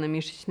spinalne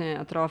mišićne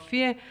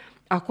atrofije,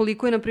 a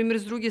koliko je, na primjer,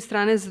 s druge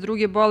strane za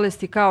druge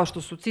bolesti kao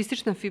što su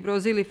cistična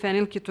fibroza ili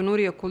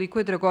fenilketonurija, koliko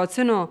je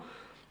dragoceno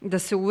da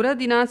se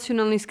uradi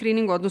nacionalni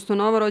skrining, odnosno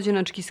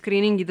novorođenački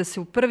skrining i da se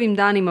u prvim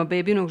danima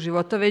bebinog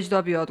života već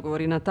dobije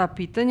odgovori na ta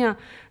pitanja,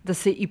 da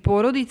se i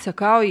porodica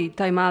kao i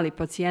taj mali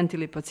pacijent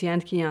ili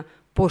pacijentkinja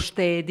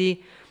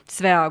poštedi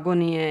sve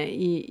agonije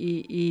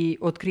i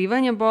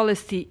otkrivanja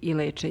bolesti i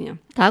lečenja.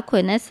 Tako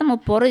je, ne samo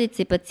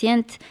porodica i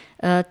pacijent,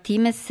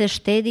 time se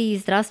štedi i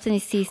zdravstveni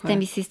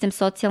sistem i sistem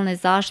socijalne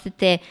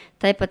zaštite.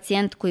 Taj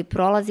pacijent koji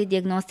prolazi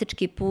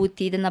dijagnostički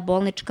put, ide na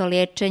bolnička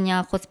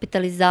liječenja,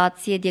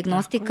 hospitalizacije,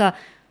 dijagnostika,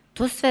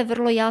 to sve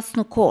vrlo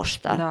jasno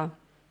košta. Da.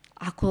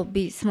 Ako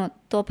bismo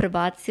to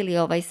prebacili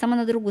samo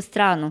na drugu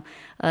stranu,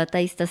 ta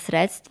ista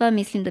sredstva,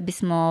 mislim da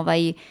bismo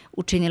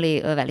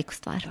učinili veliku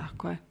stvar.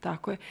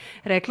 Tako je.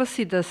 Rekla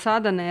si da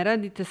sada ne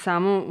radite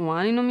samo u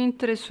Aninom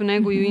interesu,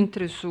 nego i u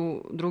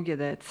interesu druge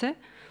dece.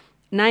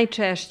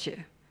 Najčešće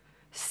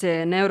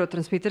se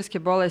neurotransmiterske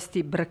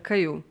bolesti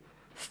brkaju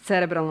s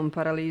cerebralnom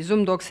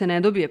paralizom dok se ne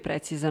dobije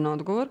precizan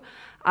odgovor,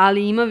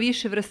 ali ima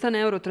više vrsta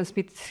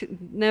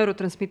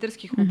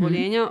neurotransmiterskih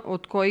oboljenja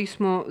od kojih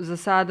smo za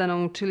sada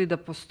naučili da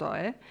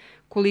postoje.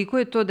 Koliko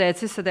je to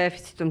dece sa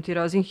deficitom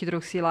tirozin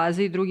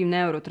hidroksilaze i drugim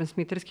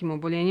neurotransmiterskim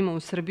oboljenjima u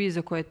Srbiji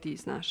za koje ti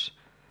znaš?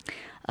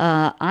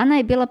 Ana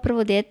je bila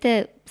prvo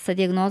dete sa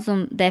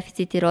dijagnozom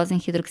deficit tirozin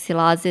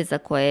hidroksilaze za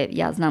koje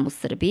ja znam u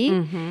Srbiji.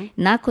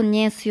 Nakon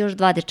nje su još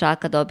 2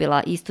 dečaka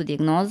dobila istu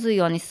dijagnozu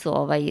i oni su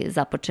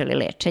započeli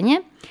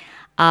lečenje.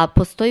 A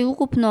postoji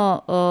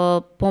ukupno,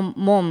 po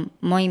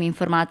mojim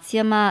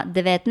informacijama,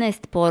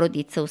 19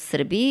 porodica u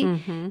Srbiji,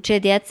 čije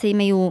djeca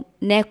imaju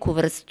neku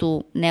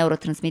vrstu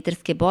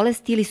neurotransmiterske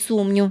bolesti ili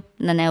sumnju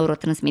na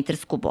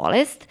neurotransmitersku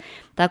bolest.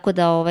 Tako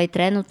da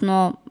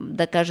trenutno,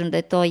 da kažem da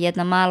je to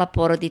jedna mala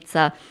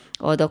porodica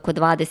od oko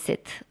 20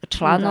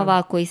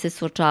 članova koji se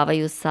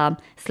suočavaju sa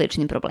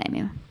sličnim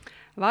problemima.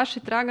 Vaše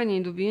traganje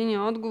i dobijanje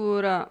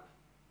odgovora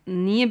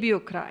nije bio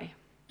kraj.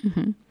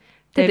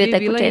 Tebi je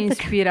bila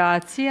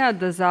inspiracija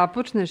da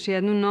započneš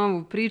jednu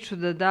novu priču,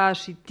 da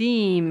daš i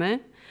ti ime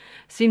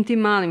svim tim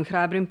malim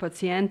hrabrim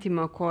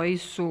pacijentima koji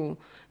su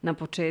na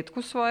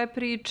početku svoje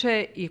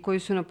priče i koji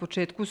su na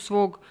početku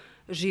svog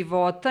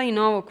života i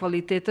novog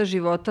kvaliteta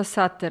života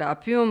sa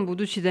terapijom,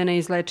 budući da je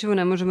neizlečivo,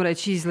 ne možemo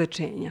reći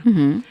izlečenja.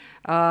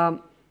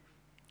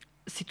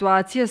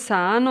 Situacija sa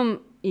Anom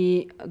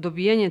i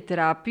dobijanje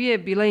terapije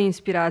bila je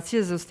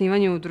inspiracija za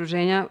osnivanje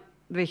udruženja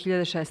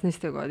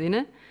 2016.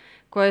 godine,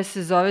 koje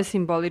se zove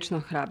simbolično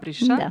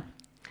Hrabriša. Da.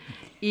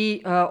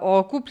 I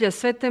okuplja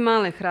sve te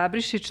male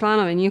hrabriše i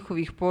članove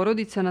njihovih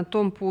porodica na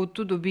tom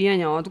putu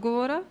dobijanja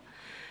odgovora,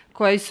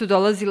 koji su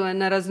dolazile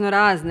na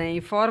raznorazne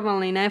i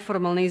formalne i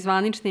neformalne i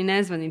zvanične i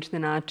nezvanične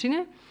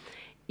načine.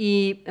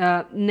 I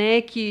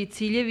neki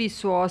ciljevi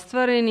su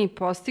ostvareni,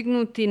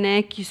 postignuti,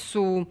 neki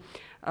su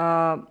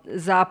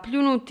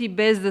zapljunuti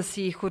bez da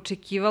si ih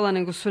očekivala,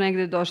 nego su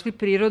negde došli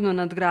prirodno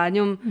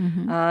nadgradnjom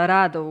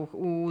rada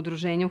u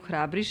udruženju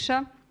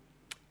Hrabriša.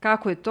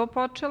 Kako je to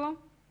počelo?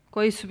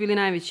 Koji su bili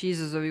najveći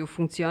izazovi u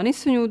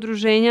funkcionisanju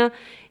udruženja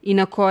i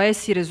na koje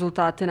si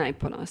rezultate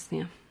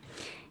najponosnija?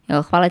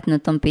 Evo, hvala ti na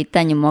tom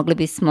pitanju. Mogli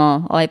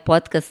bismo ovaj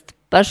podcast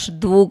baš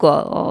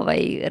dugo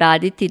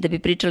raditi da bi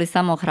pričali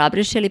samo o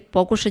Hrabriši, ali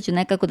pokušat ću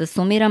nekako da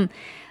sumiram.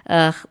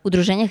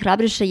 Udruženje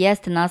Hrabriša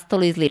jeste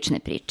nastalo iz lične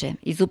priče,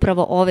 iz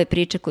upravo ove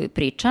priče koju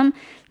pričam.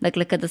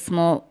 Dakle, kada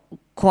smo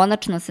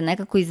konačno se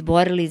nekako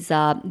izborili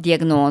za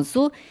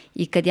dijagnozu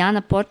i kad je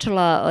Ana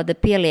počela da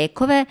pije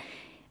lekove,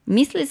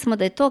 mislili smo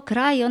da je to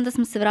kraj i onda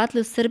smo se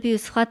vratili u Srbiju i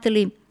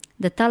shvatili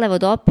da ta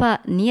levodopa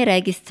nije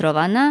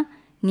registrovana,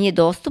 nije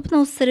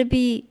dostupna u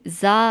Srbiji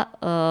za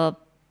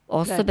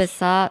osobe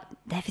sa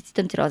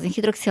deficitom tirozin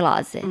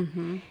hidroksilaze.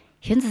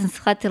 I onda sam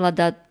shvatila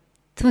da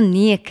to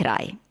nije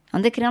kraj.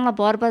 Onda je krenula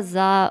borba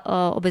za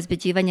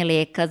obezbeđivanje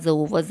lijeka, za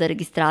uvoz, za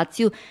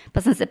registraciju,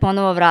 pa sam se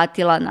ponovo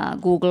vratila na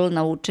Google,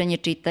 na učenje,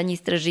 čitanje,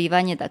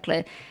 istraživanje,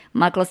 dakle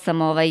makla sam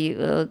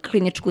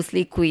kliničku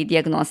sliku i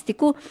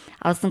dijagnostiku,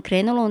 ali sam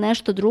krenula u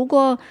nešto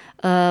drugo,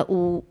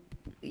 u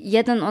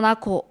jedan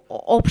onako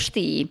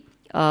opštiji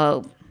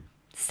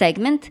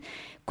segment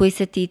koji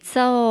se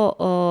ticao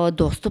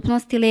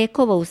dostupnosti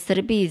lijekova u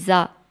Srbiji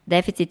za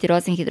deficit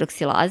tirozin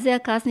hidroksilaze, a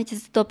kasnije će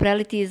se to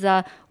preliti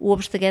za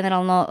uopšte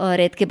generalno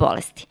retke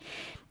bolesti.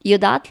 I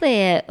odatle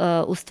je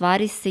u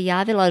stvari se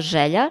javila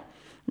želja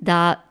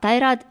da taj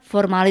rad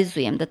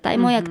formalizujem, da taj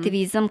moj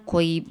aktivizam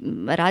koji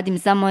radim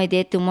za moje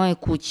dete u mojoj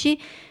kući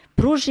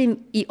pružim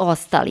i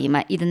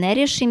ostalima i da ne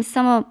rješim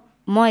samo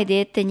moje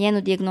dete,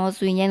 njenu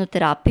dijagnozu i njenu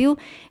terapiju,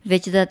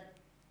 već da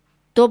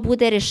to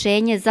bude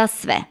rješenje za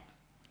sve.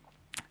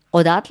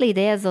 Odatle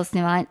ideja za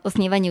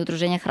osnivanje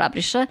udruženja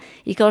Hrabriša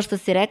i kao što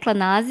si rekla,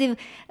 naziv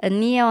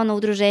nije ono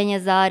udruženje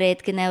za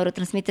retke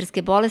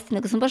neurotransmiterske bolesti,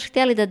 nego smo baš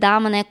htjeli da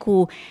damo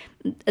neku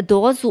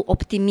dozu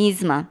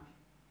optimizma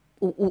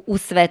u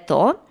sve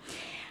to.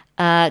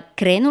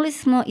 Krenuli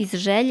smo iz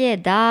želje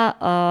da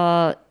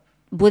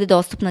bude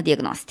dostupna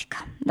dijagnostika.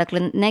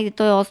 Dakle, negdje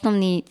to je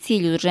osnovni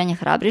cilj udruženja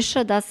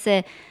Hrabriša, da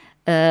se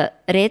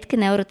retke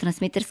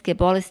neurotransmiterske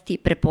bolesti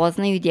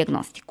prepoznaju i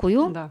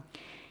dijagnostikuju. Da.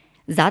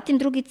 Zatim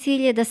drugi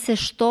cilj je da se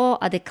što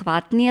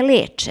adekvatnije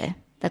leče.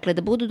 Dakle,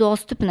 da budu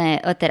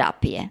dostupne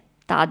terapije.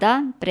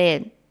 Tada,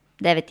 pre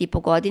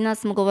 9,5 godina,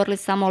 smo govorili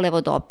samo o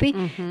levodopi,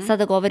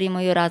 sada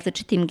govorimo i o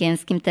različitim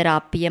genskim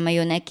terapijama i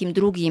o nekim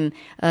drugim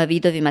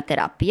vidovima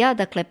terapija.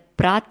 Dakle,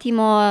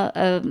 pratimo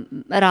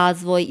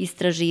razvoj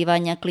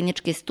istraživanja,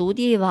 kliničke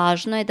studije i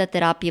važno je da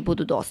terapije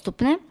budu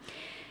dostupne.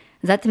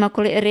 Zatim,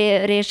 ako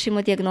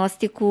rešimo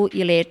dijagnostiku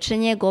i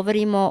lečenje,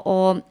 govorimo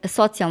o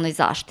socijalnoj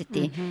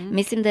zaštiti.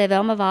 Mislim da je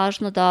veoma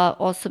važno da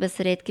osobe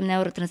sa retkim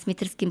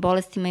neurotransmiterskim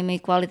bolestima imaju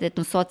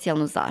kvalitetnu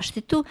socijalnu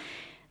zaštitu,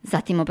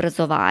 zatim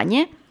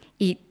obrazovanje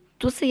i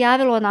tu se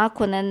javilo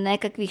onako na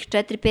nekakvih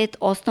 4-5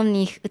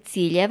 osnovnih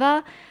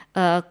ciljeva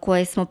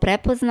koje smo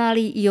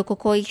prepoznali i oko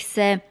kojih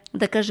se,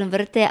 da kažem,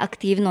 vrte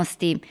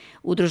aktivnosti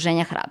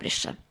Udruženja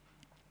Hrabriša.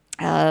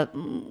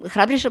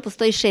 Hrabriša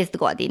postoji 6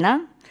 godina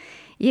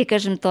i,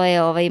 kažem, to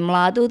je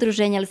mlado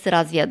udruženje, ali se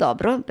razvija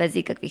dobro, bez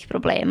ikakvih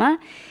problema.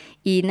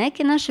 I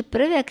neke naše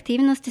prve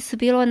aktivnosti su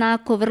bilo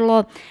onako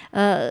vrlo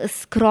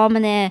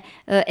skromne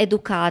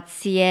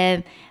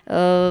edukacije,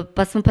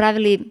 pa smo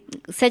pravili,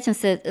 sećam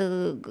se,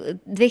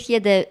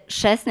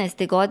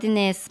 2016.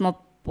 godine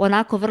smo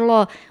onako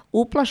vrlo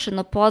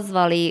uplašeno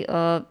pozvali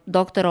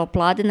doktora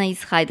Opladena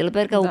iz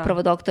Heidelberga,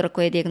 upravo doktora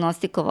koji je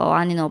dijagnostikovao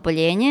Anino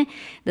oboljenje,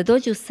 da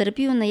dođe u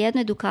Srbiju na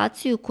jednu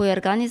edukaciju koju je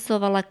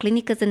organizovala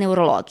klinika za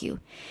neurologiju.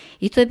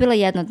 I to je bila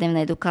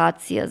jednodnevna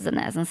edukacija za,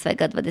 ne znam,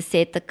 svega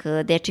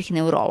 20 dečjih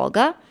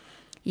neurologa.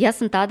 Ja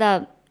sam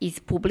tada iz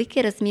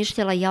publike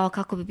razmišljala,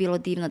 kako bi bilo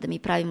divno da mi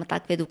pravimo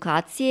takve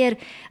edukacije, jer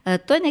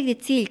to je negdje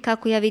cilj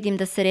kako ja vidim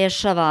da se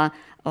rešava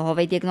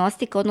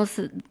dijagnostika,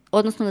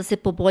 odnosno da se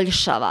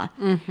poboljšava,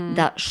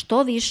 da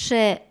što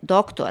više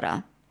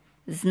doktora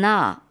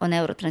zna o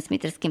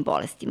neurotransmiterskim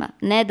bolestima.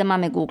 Ne da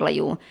mame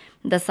googlaju,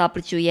 da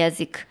sapliću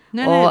jezik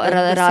o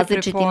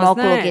različitim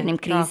okologenim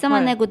krizama,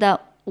 nego da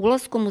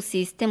ulaskom u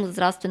sistem, u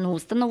zdravstvenu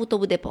ustanovu, to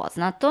bude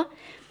poznato.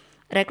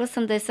 Rekla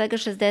sam da je svega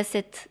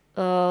 60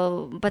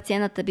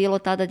 pacijenata bilo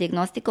tada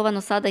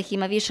dijagnostikovano, sada ih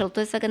ima više, ali to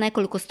je svega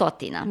nekoliko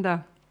stotina.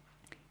 Da.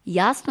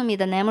 Jasno mi je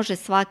da ne može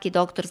svaki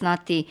doktor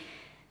znati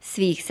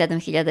svih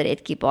 7000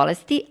 retkih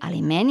bolesti,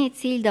 ali meni je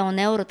cilj da o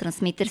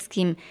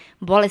neurotransmiterskim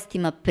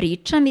bolestima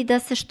pričam i da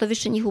se što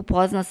više njih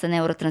upozna sa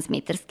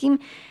neurotransmiterskim,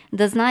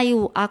 da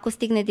znaju ako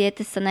stigne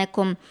dijete sa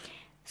nekom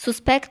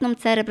suspektnom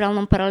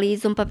cerebralnom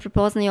paralizom pa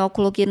prepoznaju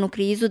okologirnu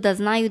krizu, da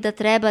znaju da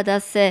treba da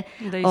se,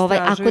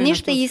 ako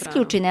ništa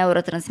isključi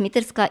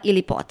neurotransmiterska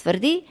ili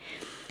potvrdi.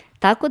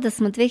 Tako da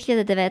smo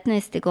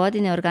 2019.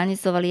 godine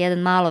organizovali jedan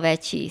malo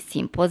veći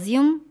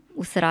simpozijum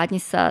u saradnji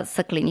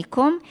sa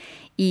klinikom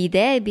i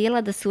ideja je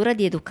bila da se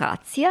uradi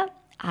edukacija,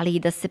 ali i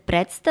da se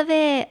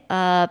predstave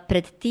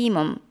pred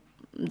timom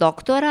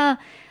doktora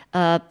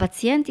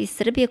pacijenti iz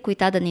Srbije koji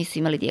tada nisu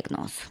imali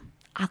dijagnozu,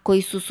 a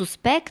koji su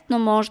suspektno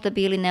možda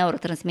bili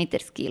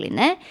neurotransmiterski ili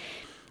ne.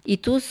 I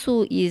tu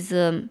su iz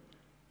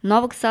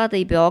Novog Sada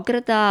i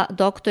Beograda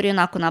doktori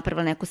onako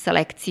napravili neku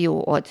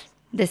selekciju od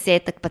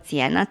 10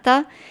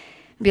 pacijenata.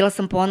 Bila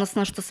sam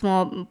ponosna što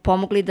smo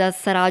pomogli da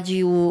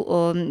sarađuju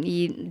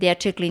i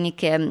dječje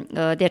klinike,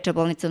 dječja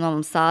bolnica u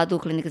Novom Sadu,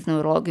 klinika za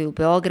neurologiju u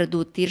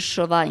Beogradu,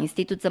 Tiršova,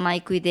 Institut za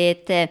majku i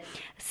dete.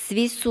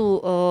 Svi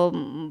su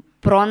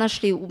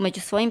pronašli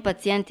među svojim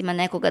pacijentima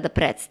nekoga da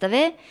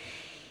predstave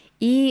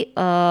i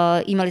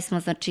imali smo,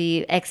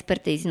 znači,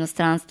 eksperte iz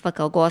inostranstva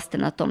kao goste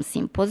na tom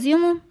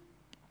simpozijumu.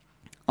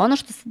 Ono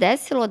što se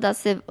desilo da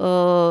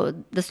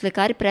su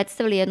lekari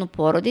predstavili jednu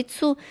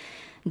porodicu.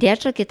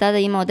 Dječak je tada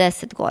imao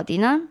 10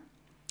 godina,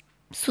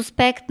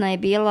 suspektna je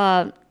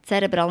bila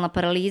cerebralna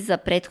paraliza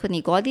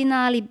prethodnih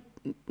godina, ali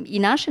i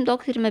našim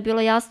doktorima je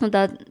bilo jasno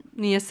da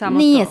nije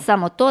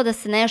samo to, da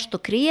se nešto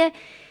krije,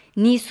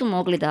 nisu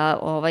mogli da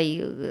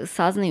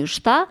saznaju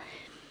šta.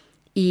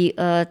 I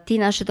ti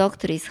naši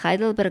doktori iz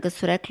Heidelberga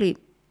su rekli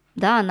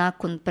da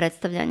nakon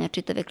predstavljanja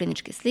čitave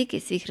kliničke slike i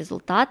svih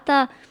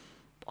rezultata,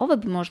 ovo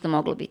bi možda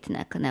moglo biti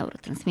neka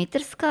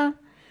neurotransmiterska.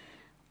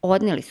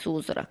 Odneli su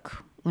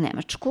uzorak u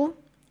Nemačku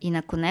i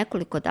nakon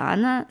nekoliko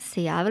dana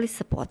se javili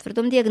sa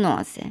potvrdom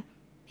dijagnoze.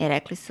 I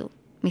rekli su,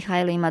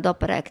 Mihajlo ima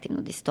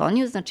dopareaktivnu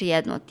distoniju, znači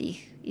jedno od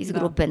tih iz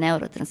grupe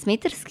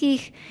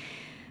neurotransmiterskih.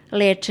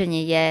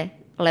 Lečenje je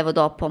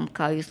levodopom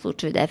kao i u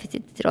slučaju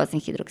deficita tirozne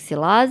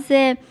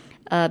hidroksilaze.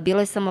 Bilo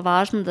je samo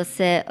važno da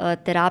se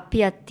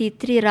terapija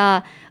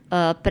titrira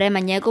prema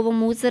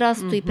njegovom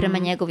uzrastu i prema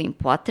njegovim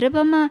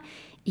potrebama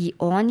i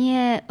on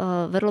je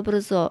vrlo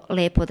brzo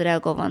lepo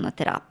odreagovao na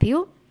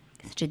terapiju.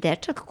 Znači,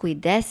 dečak koji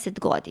 10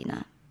 godina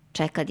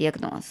čeka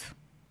dijagnozu.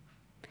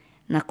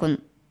 Nakon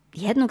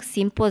jednog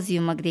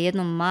simpozijuma gdje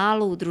jedno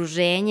malo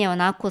udruženje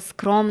onako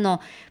skromno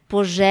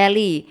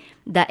poželi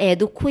da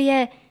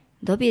edukuje,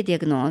 dobije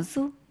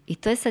dijagnozu i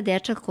to je sad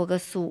dečak koga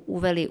su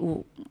uveli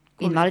u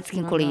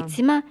invalidskim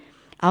kolicima,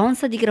 a on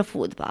sad igra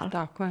fudbal.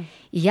 Tako je.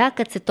 I ja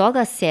kad se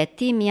toga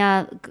setim,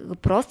 ja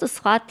prosto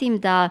shvatim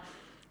da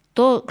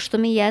to što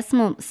mi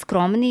jesmo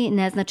skromni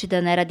ne znači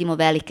da ne radimo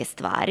velike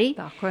stvari.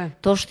 Tako je.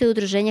 To što je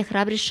Udruženje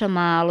Hrabriša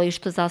malo i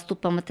što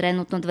zastupamo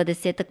trenutno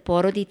 20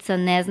 porodica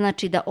ne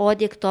znači da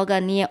odjek toga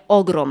nije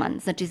ogroman.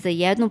 Znači za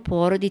jednu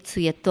porodicu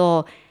je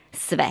to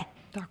sve.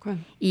 Tako je.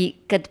 I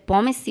kad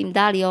pomislim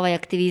da li je ovaj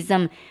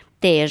aktivizam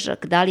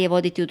težak, da li je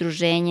voditi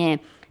udruženje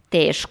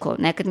teško,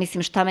 nekad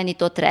mislim šta meni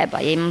to treba,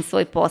 ja imam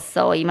svoj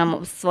posao,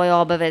 imam svoje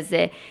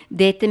obaveze,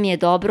 dete mi je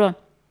dobro,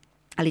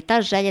 ali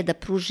ta želja da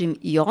pružim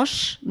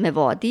još me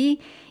vodi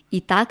i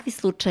takvi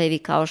slučajevi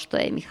kao što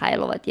je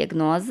Mihajlova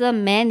dijagnoza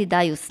meni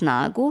daju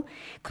snagu.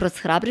 Kroz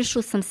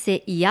Hrabrišu sam se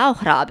i ja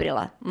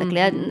ohrabrila. Dakle,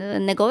 ja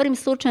ne govorim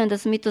slučajno da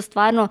smo mi to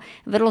stvarno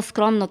vrlo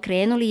skromno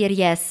krenuli, jer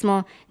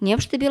jesmo. Nije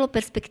uopšte bilo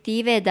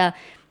perspektive da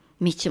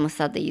mi ćemo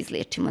sad da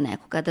izliječimo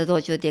nekoga, da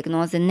dođe od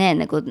dijagnoze. Ne,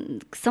 nego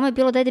samo je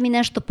bilo da mi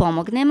nešto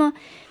pomognemo.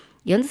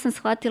 I onda sam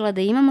shvatila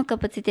da imamo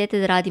kapacitete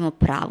da radimo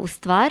pravu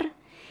stvar.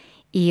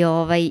 I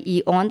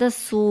onda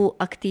su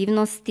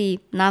aktivnosti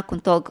nakon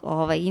tog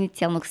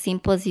inicijalnog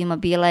simpozijuma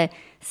bile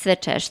sve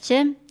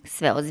češće,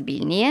 sve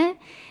ozbiljnije,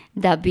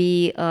 da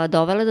bi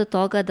dovele do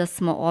toga da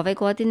smo ove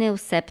godine u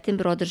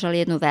septembru održali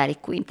jednu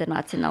veliku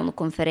internacionalnu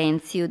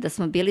konferenciju, da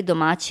smo bili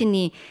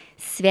domaćini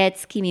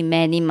svjetskim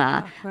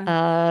imenima,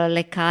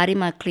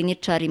 lekarima,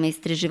 kliničarima,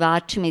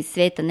 istraživačima iz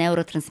sveta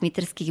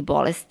neurotransmiterskih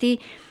bolesti,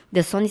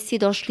 da su oni svi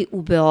došli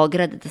u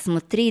Beograd, da smo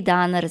 3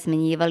 dana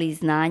razmenjivali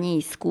znanje i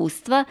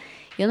iskustva.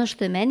 I ono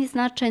što je meni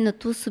značajno,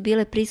 tu su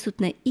bile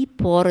prisutne i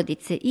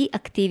porodice, i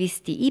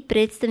aktivisti, i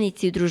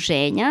predstavnici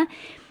udruženja.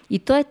 I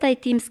to je taj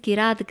timski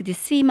rad gdje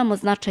svi imamo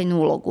značajnu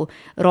ulogu.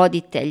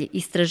 Roditelj,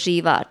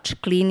 istraživač,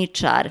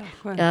 kliničar,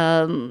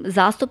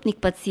 zastupnik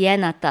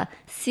pacijenata,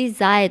 svi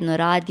zajedno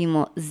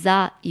radimo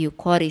za i u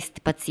korist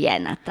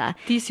pacijenata.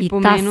 Ti si I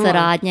pomenula. Ta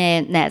saradnja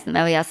je, ne znam,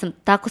 evo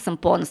tako sam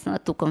ponosna na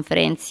tu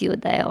konferenciju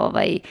da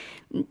je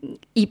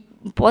i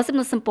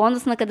posebno sam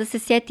ponosna kada se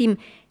sjetim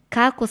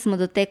kako smo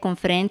do te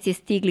konferencije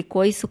stigli,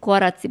 koji su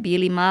koraci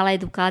bili, mala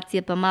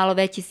edukacija, pa malo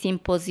veći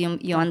simpozijum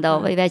i onda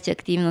veće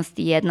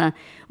aktivnosti, jedna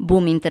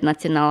boom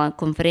internacionalna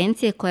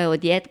konferencija koja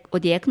je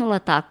odjeknula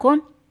tako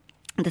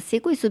da svi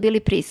koji su bili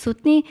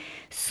prisutni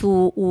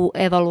su u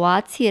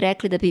evaluaciji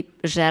rekli da bi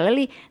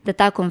želeli da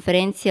ta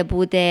konferencija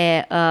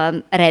bude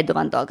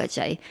redovan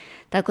događaj.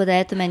 Tako da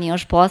eto meni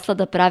još posla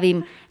da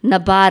pravim na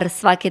bar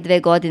svake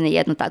 2 godine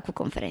jednu takvu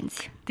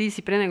konferenciju. Ti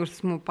si pre nego što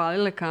smo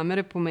upalile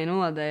kamere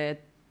pomenula da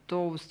je to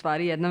u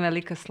stvari jedna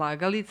velika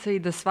slagalica i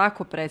da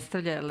svako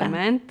predstavlja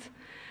element.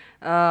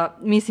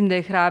 Mislim da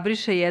je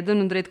Hrabriša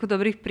jedan od retko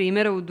dobrih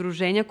primjera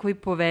udruženja koji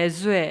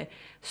povezuje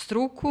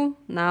struku,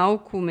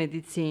 nauku,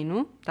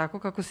 medicinu, tako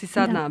kako si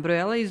sad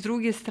nabrojala, i s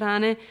druge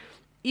strane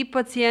i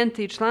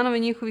pacijente i članove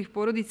njihovih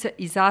porodica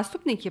i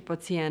zastupnike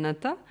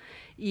pacijenata,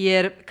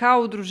 jer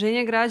kao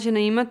udruženje građana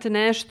imate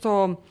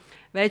nešto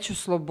veću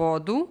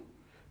slobodu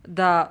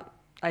da,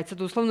 ajde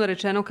sad uslovno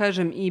rečeno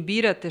kažem, i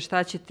birate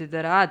šta ćete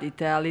da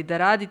radite, ali da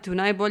radite u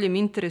najboljem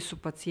interesu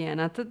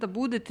pacijenata, da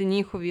budete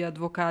njihovi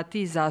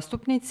advokati i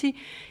zastupnici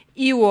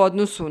i u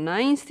odnosu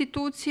na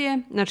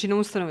institucije, znači na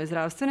ustanove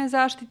zdravstvene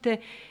zaštite,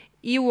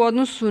 i u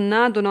odnosu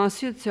na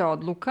donosioce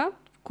odluka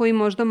koji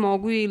možda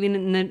mogu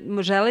ili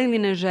žele ili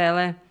ne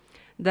žele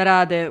da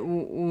rade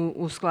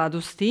u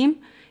skladu s tim.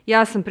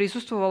 Ja sam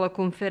prisustvovala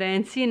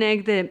konferenciji,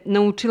 negde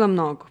naučila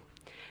mnogo.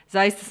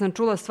 Zaista sam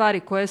čula stvari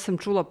koje sam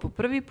čula po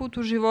prvi put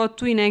u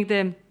životu i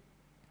negde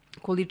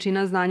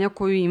količina znanja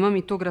koju imam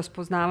i tog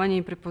raspoznavanja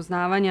i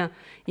prepoznavanja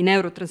i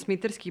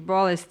neurotransmiterskih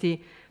bolesti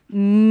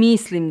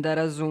mislim da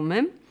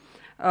razumem.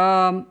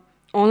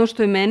 Ono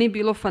što je meni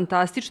bilo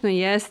fantastično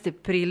jeste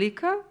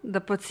prilika da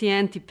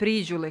pacijenti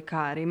priđu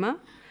lekarima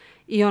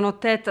i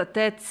teta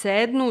tet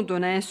sednu,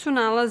 donesu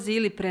nalaz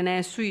ili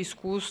prenesu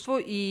iskustvo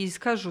i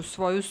iskažu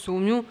svoju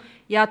sumnju.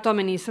 Ja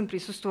tome nisam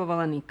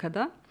prisustvovala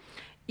nikada.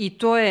 I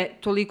to je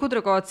toliko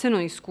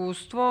dragoceno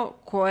iskustvo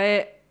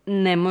koje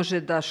ne može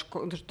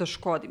da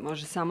škodi,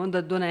 može samo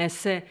da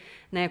donese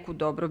neku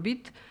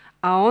dobrobit.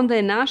 A onda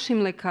je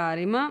našim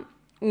lekarima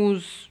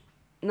uz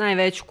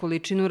najveću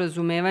količinu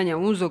razumevanja,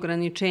 uz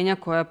ograničenja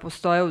koja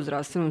postoje u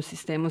zdravstvenom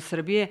sistemu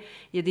Srbije,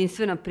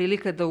 jedinstvena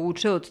prilika da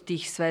uče od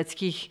tih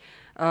svetskih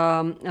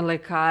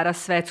lekara,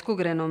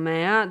 svetskog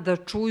renomea, da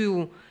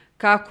čuju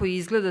kako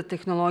izgleda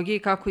tehnologija i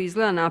kako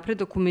izgleda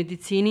napredak u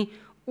medicini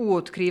u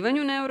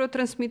otkrivanju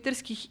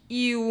neurotransmiterskih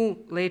i u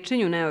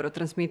lečenju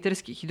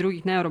neurotransmiterskih i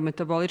drugih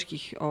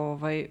neurometaboličkih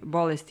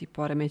bolesti i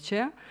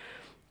poremećaja,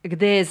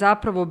 gde je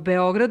zapravo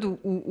Beograd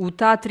u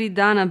ta 3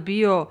 dana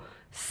bio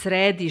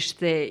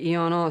središte i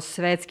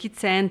svetski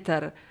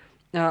centar,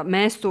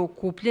 mesto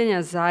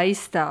okupljanja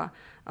zaista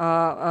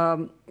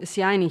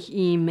sjajnih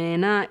i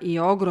imena i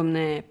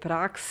ogromne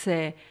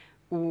prakse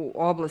u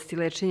oblasti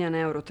lečenja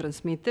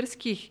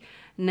neurotransmiterskih.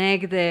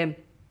 Negde,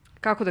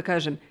 kako da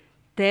kažem,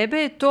 tebe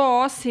je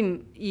to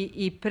osim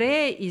i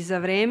pre i za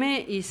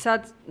vreme i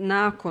sad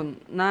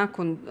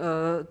nakon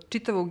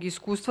čitavog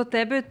iskustva,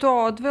 tebe je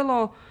to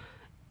odvelo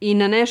i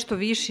na nešto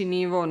viši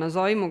nivo,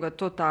 nazovimo ga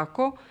to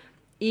tako,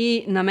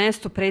 i na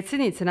mesto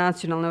predsjednice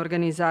Nacionalne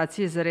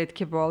organizacije za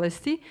retke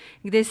bolesti,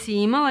 gde si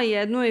imala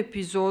jednu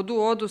epizodu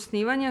od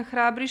osnivanja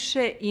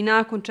Hrabriše i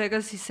nakon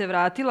čega si se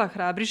vratila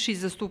Hrabriši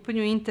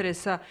zastupanju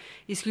interesa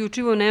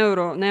isključivo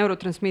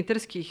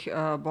neurotransmiterskih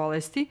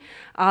bolesti,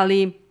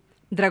 ali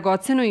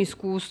dragoceno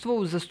iskustvo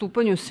u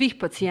zastupanju svih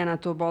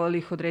pacijenata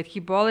obolelih od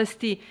retkih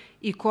bolesti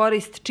i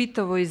korist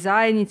čitavoj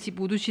zajednici,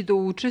 budući da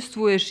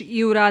učestvuješ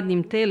i u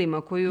radnim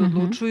telima koji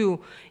odlučuju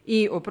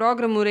i o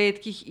programu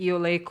retkih i o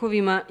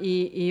lekovima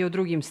i o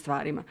drugim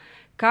stvarima.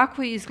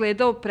 Kako je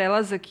izgledao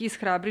prelazak iz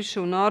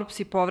Hrabriša u NORBS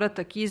i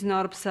povratak iz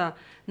NORBS-a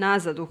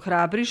nazad u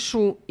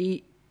Hrabrišu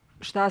i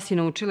šta si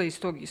naučila iz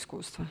tog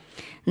iskustva?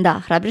 Da,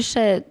 Hrabriša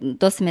je,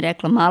 to sam mi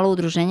rekla, malo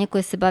udruženje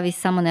koje se bavi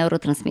samo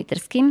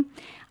neurotransmiterskim,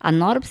 a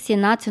NORBS je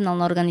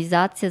nacionalna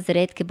organizacija za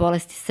retke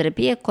bolesti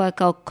Srbije koja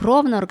kao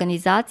krovna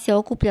organizacija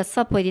okuplja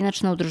sva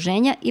pojedinačna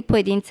udruženja i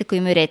pojedince koji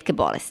imaju retke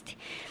bolesti.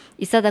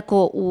 I sad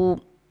ako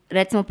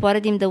recimo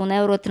poredim da u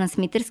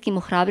neurotransmiterskim u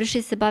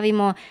Hrabriši se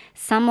bavimo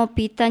samo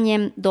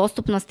pitanjem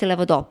dostupnosti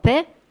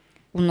levodope,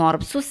 u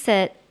NORBS-u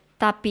se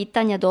ta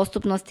pitanja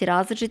dostupnosti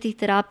različitih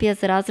terapija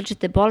za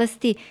različite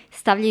bolesti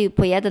stavljaju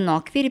po jedan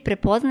okvir i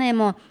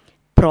prepoznajemo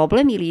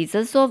problem ili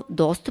izazov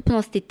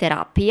dostupnosti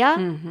terapija,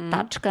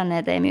 tačka,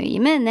 ne dajem joj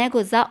ime,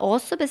 nego za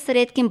osobe sa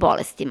retkim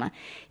bolestima.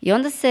 I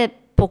onda se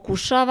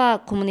pokušava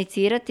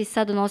komunicirati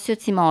sa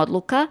donosiocima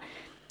odluka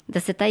da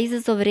se taj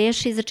izazov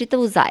riješi za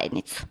čitavu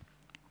zajednicu.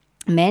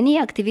 Meni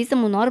je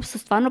aktivizam u NORBS-u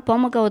stvarno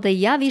pomogao da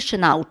i ja više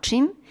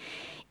naučim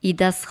i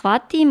da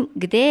shvatim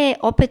gde je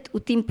opet u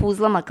tim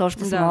puzlama, kao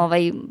što smo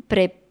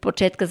pre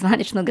početka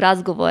zvaničnog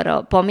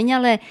razgovora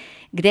pominjale,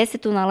 gde se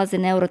tu nalaze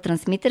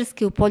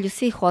neurotransmiterski u polju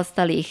svih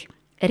ostalih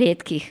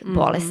retkih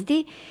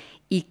bolesti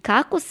i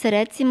kako se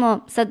recimo,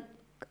 sad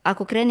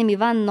ako krenem i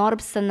van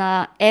NORBS-a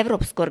na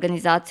Evropsku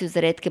organizaciju za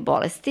retke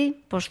bolesti,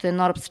 pošto je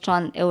NORBS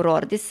član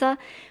Eurordisa,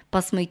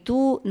 pa smo i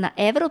tu na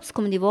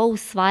evropskom nivou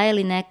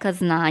usvajali neka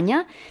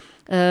znanja.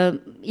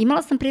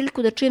 Imala sam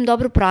priliku da čujem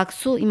dobru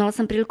praksu, imala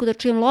sam priliku da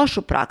čujem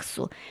lošu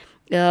praksu.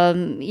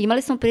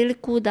 Imali smo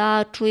priliku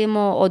da čujemo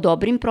o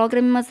dobrim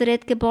programima za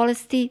retke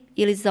bolesti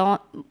ili za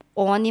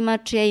onima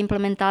čija je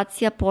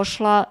implementacija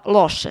pošla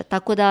loše.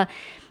 Tako da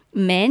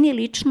meni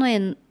lično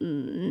je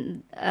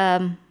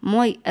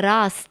moj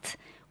rast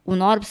u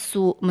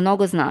NORBS-u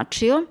mnogo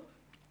značio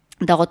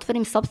da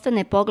otvorim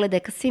sopstvene poglede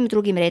ka svim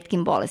drugim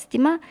retkim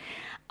bolestima,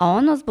 a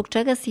ono zbog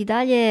čega se i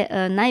dalje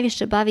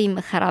najviše bavim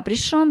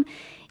Hrabrišom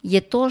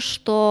je to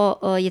što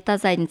je ta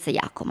zajednica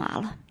jako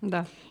mala.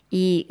 Da.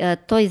 I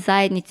toj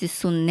zajednici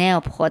su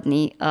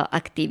neophodni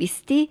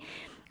aktivisti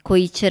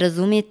koji će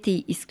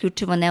razumjeti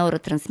isključivo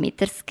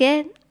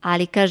neurotransmiterske,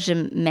 ali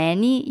kažem,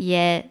 meni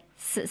je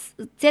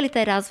cijeli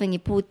taj razvojni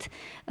put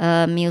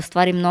mi je u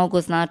stvari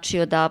mnogo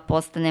značio da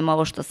postanem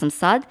ovo što sam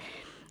sad.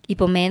 I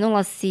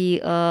pomenula si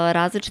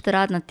različita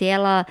radna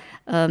tijela,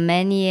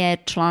 meni je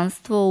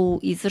članstvo u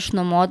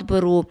izvršnom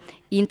odboru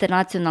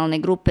internacionalne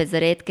grupe za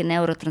retke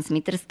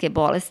neurotransmiterske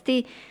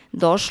bolesti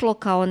došlo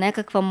kao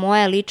nekakva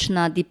moja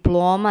lična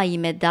diploma i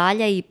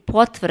medalja i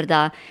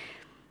potvrda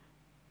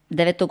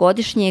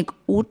 9-godišnjeg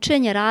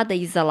učenja, rada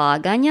i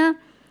zalaganja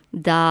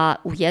da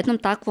u jednom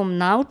takvom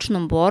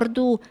naučnom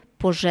bordu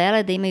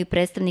požele da imaju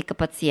predstavnika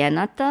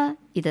pacijenata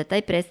i da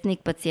taj predstavnik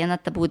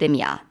pacijenata budem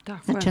ja.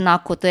 Znači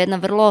onako, to je jedna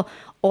vrlo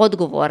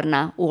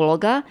odgovorna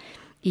uloga,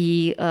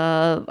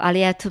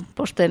 ali eto,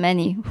 pošto je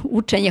meni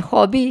učenje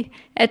hobi,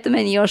 eto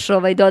meni još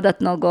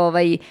dodatnog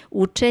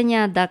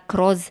učenja da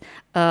kroz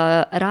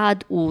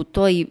rad u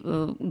toj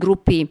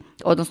grupi,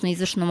 odnosno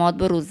izvršnom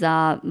odboru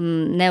za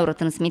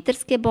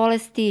neurotransmiterske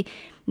bolesti,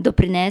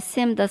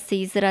 doprinesem da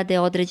se izrade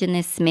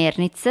određene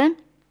smernice.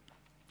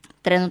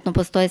 Trenutno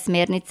postoje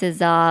smjernice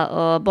za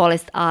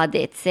bolest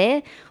ADC,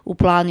 u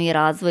planu i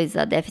razvoj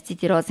za deficit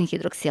tirozne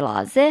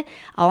hidroksilaze,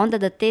 a onda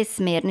da te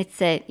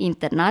smjernice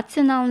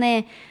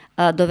internacionalne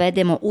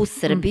dovedemo u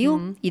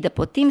Srbiju i da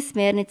po tim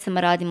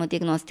smjernicama radimo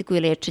dijagnostiku i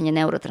liječenje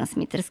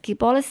neurotransmiterskih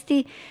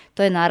bolesti.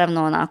 To je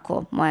naravno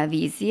onako moja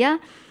vizija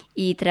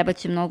i treba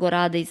će mnogo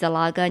rada i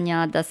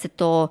zalaganja da se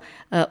to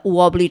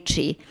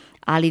uobliči,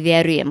 ali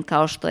vjerujem,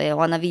 kao što je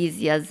ona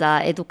vizija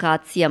za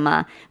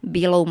edukacijama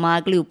bila u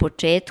magli u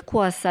početku,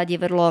 a sad je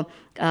vrlo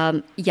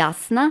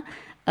jasna,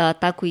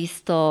 tako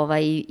isto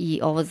i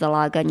ovo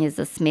zalaganje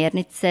za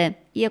smjernice,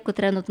 iako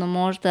trenutno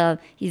možda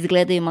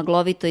izgledaju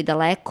maglovito i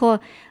daleko,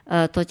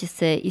 to će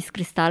se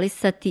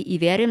iskristalisati i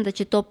vjerujem da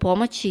će to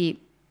pomoći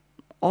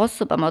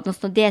osobama,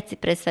 odnosno djeci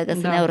pre svega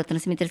sa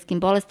neurotransmiterskim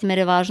bolestima, jer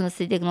je važno da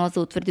se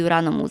dijagnoza utvrdi u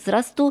ranom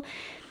uzrastu,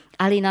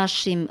 ali i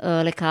našim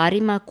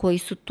lekarima koji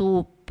su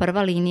tu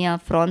prva linija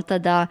fronta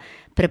da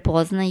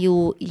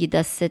prepoznaju i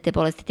da se te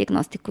bolesti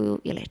dijagnostikuju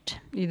i leče.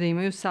 I da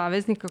imaju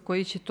saveznika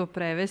koji će to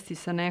prevesti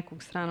sa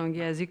nekog stranog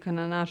jezika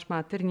na naš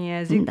maternji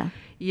jezik,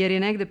 jer je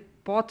negde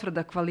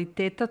potvrda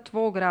kvaliteta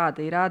tvog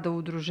rada i rada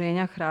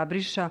udruženja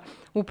Hrabriša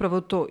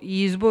upravo to,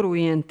 izbor u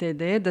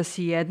INTD, da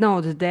si jedna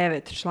od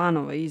 9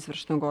 članova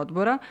izvršnog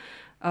odbora,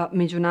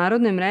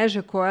 međunarodne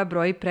mreže koja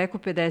broji preko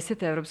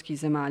 50 evropskih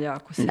zemalja,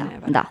 ako se ne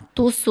varam. Da,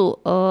 tu su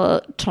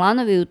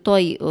članovi u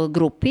toj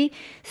grupi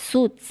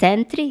su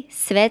centri,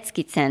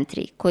 svetski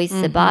centri koji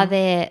se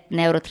bave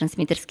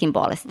neurotransmiterskim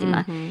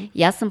bolestima.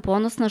 Ja sam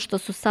ponosna što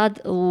su sad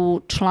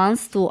u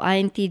članstvu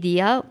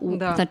INTD-a,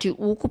 znači u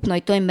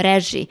ukupnoj toj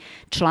mreži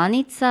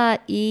članica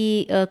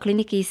i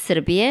klinike iz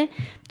Srbije.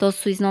 To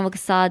su iz Novog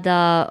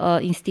Sada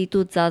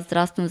Institut za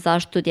zdravstvenu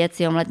zaštitu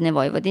djece i omladine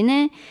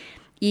Vojvodine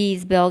i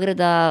iz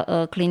Beograda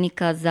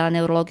klinika za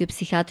neurologiju i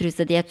psihijatriju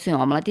za djecu i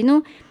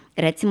omladinu.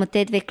 Recimo,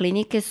 te dve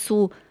klinike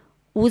su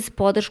uz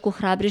podršku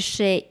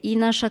Hrabriše i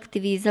naš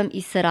aktivizam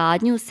i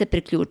saradnju se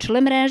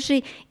priključile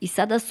mreži i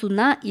sada su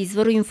na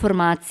izvoru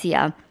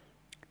informacija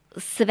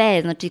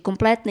sve, znači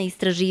kompletne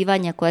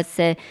istraživanja koja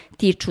se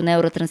tiču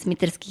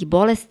neurotransmiterskih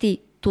bolesti,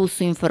 tu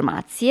su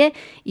informacije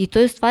i to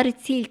je u stvari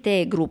cilj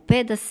te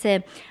grupe da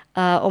se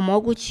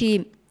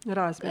omogući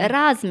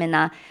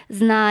razmena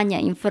znanja,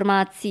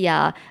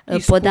 informacija,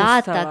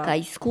 podataka,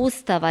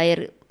 iskustava,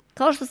 jer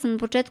kao što sam na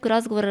početku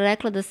razgovora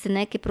rekla da se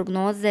neke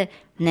prognoze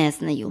ne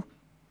znaju.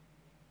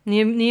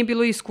 Nije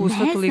bilo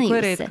iskustva, toliko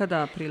je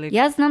retka prilika.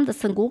 Ja znam da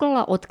sam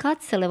googlala od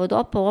kad se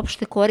levodopa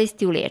uopšte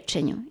koristi u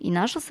liječenju i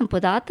našla sam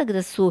podatak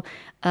da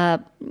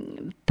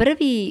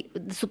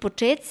su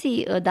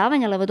počeci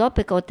davanja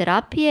levodope kao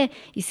terapije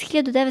iz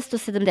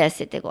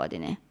 1970.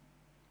 godine.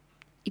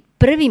 I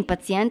prvim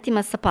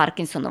pacijentima sa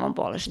Parkinsonovom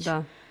bolešću.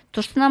 Da.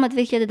 To što nama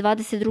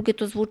 2022.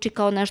 to zvuči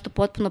kao nešto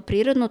potpuno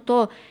prirodno,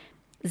 to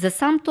za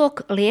sam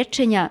tok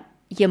liječenja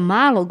je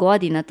malo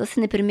godina, to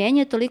se ne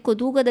primjenjuje toliko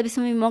dugo da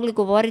bismo mi mogli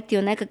govoriti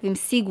o nekakvim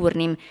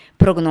sigurnim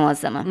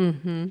prognozama.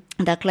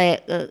 Dakle,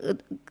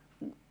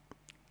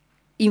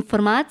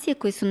 informacije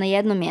koje su na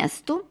jednom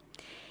mjestu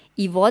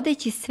i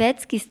vodeći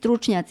svetski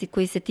stručnjaci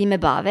koji se time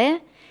bave,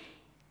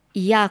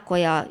 i ja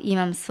koja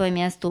imam svoje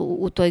mjesto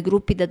u toj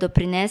grupi da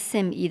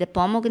doprinesem i da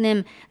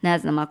pomognem, ne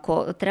znam,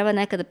 ako treba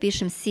nekada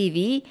pišem CV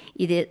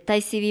i da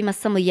taj CV ima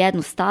samo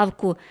jednu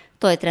stavku,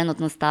 to je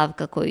trenutno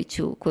stavka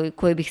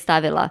koju bih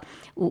stavila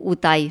u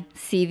taj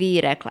CV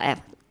i rekla,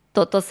 evo,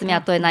 to sam ja,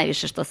 to je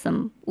najviše što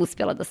sam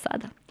uspjela do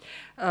sada.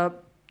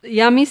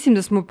 Ja mislim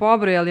da smo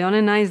pobrojali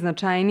one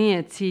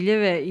najznačajnije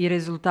ciljeve i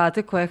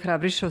rezultate koje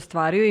Hrabriša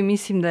ostvario i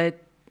mislim da je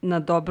na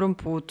dobrom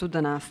putu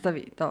da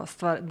nastavi,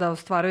 da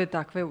ostvaruje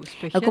takve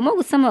uspjehe. Ako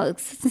mogu samo,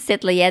 sam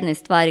sjetila jedne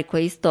stvari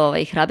koje isto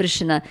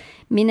Hrabrišina,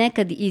 mi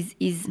nekad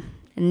iz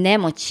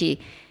nemoći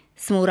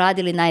smo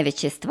uradili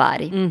najveće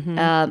stvari.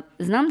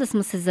 Znam da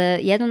smo se za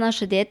jedno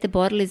naše dijete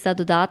borili za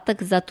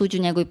dodatak za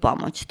tuđu njegu i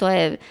pomoć. To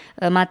je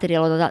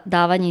materijalno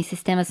davanje iz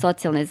sistema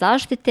socijalne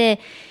zaštite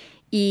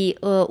i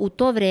u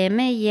to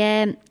vrijeme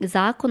je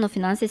Zakon o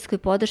finansijskoj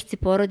podršci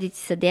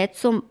porodici sa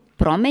djecom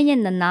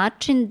promenjen na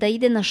način da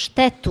ide na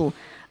štetu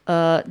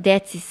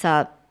djeci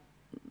sa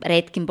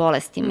retkim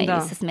bolestima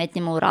ili sa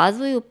smetnjama u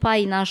razvoju, pa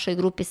i našoj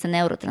grupi sa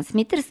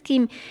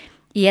neurotransmiterskim.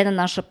 I jedna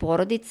naša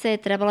porodica je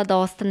trebala da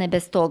ostane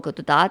bez tog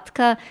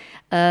dodatka.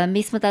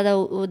 Mi smo tada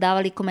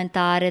davali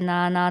komentare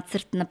na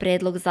nacrt, na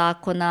predlog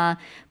zakona,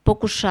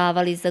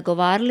 pokušavali,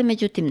 zagovarali,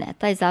 međutim ne,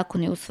 taj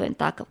zakon je usvojen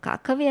takav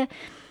kakav je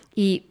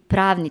i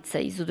pravnica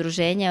iz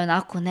udruženja je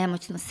onako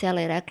nemoćno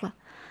sela i rekla,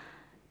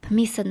 pa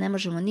mi sad ne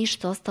možemo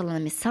ništa, ostalo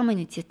nam je samo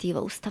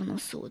inicijativa Ustavnom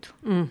sudu.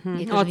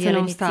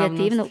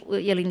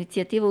 Je li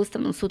inicijativa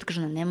Ustavnom sudu?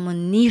 Kažem, nemamo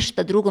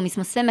ništa drugo, mi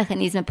smo sve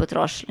mehanizme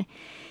potrošili.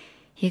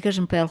 I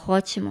kažem, pa jel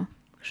hoćemo?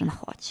 Kažem,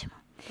 hoćemo.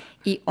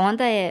 I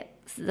onda je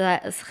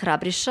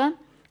Hrabriša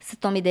sa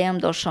tom idejom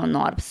došao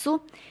NORBS-u,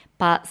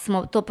 pa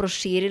smo to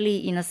proširili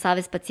i na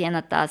Savez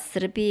pacijenata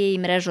Srbije i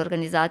mrežu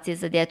organizacije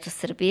za djecu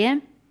Srbije.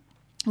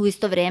 U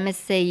isto vrijeme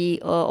se i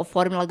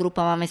oformila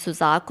grupa Mame su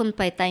zakon,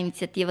 pa je ta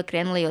inicijativa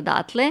krenula i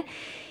odatle.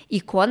 I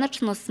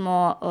konačno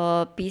smo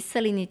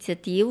pisali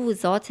inicijativu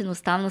za ocjenu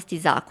ustavnosti i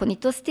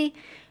zakonitosti,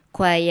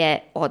 koja je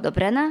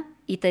odobrena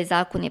i taj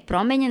zakon je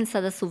promenjen.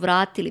 Sada su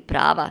vratili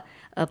prava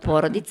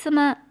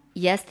porodicama.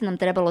 Jeste nam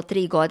trebalo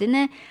 3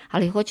 godine,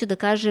 ali hoću da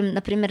kažem,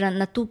 na primjer,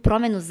 na tu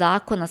promjenu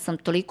zakona sam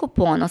toliko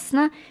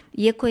ponosna,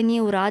 iako je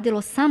nije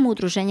uradilo samo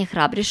udruženje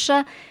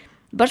Hrabriša.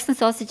 Baš sam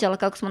se osjećala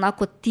kako smo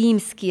onako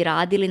timski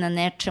radili na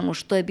nečemu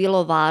što je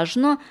bilo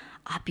važno,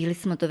 a bili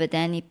smo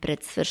dovedeni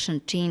pred svršen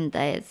čin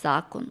da je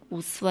zakon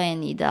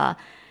usvojen i da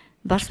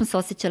baš smo se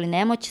osjećali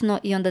nemoćno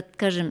i onda,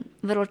 kažem,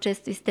 vrlo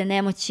često iz te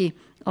nemoći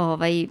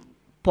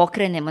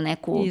pokrenemo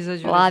neku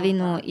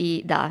lavinu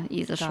i da,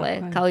 izašlo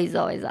je kao i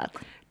za ovaj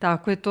zakon.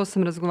 Tako je, to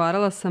sam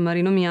razgovarala sa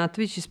Marinom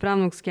Mijatović iz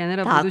pravnog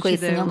skenera, budući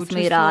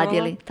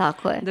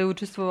da je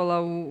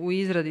učestvovala u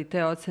izradi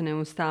te ocene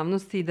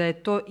ustavnosti i da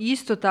je to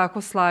isto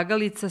tako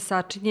slagalica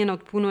sačinjena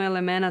od puno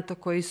elemenata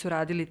koji su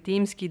radili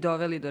timski i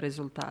doveli do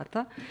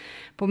rezultata.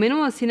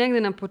 Pomenula si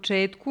negde na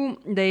početku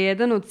da je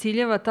jedan od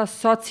ciljeva ta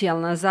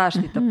socijalna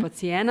zaštita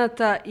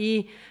pacijenata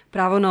i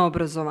pravo na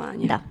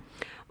obrazovanje. Da.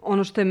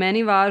 Ono što je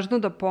meni važno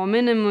da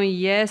pomenemo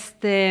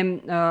jeste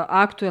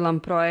aktuelan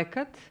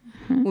projekat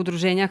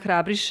Udruženja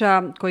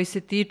Hrabriša koji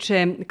se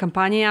tiče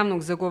kampanje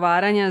javnog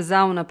zagovaranja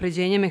za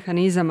unapređenje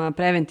mehanizama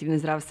preventivne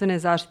zdravstvene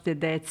zaštite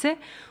dece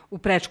u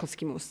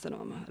predškolskim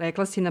ustanovama.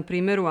 Rekla si na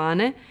primjeru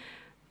Ane,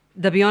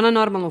 da bi ona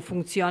normalno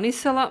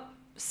funkcionisala,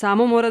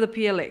 samo mora da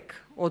pije lek.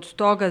 Od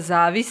toga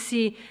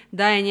zavisi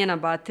da je njena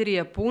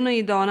baterija puna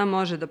i da ona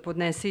može da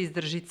podnese i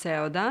izdrži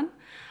ceo dan,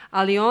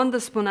 ali onda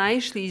smo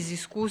naišli iz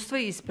iskustva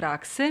i iz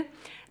prakse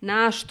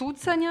na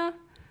štucanja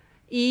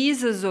i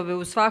izazove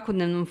u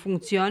svakodnevnom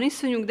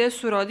funkcionisanju gde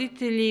su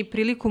roditelji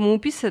prilikom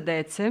upisa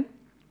dece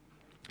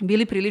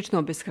bili prilično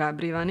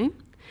obeshrabrivani.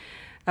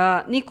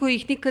 Niko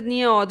ih nikad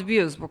nije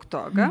odbio zbog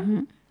toga,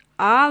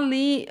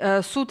 ali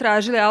su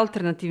tražili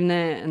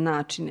alternativne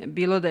načine.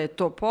 Bilo da je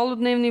to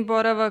poludnevni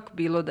boravak,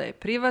 bilo da je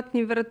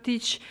privatni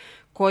vrtić,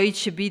 koji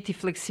će biti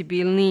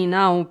fleksibilniji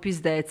na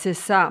upis dece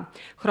sa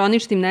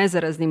hroničnim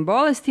nezaraznim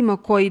bolestima,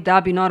 koji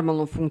da bi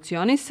normalno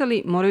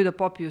funkcionisali moraju da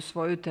popiju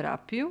svoju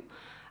terapiju,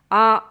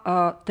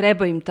 a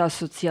treba im ta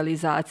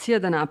socijalizacija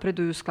da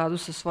napreduju u skladu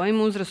sa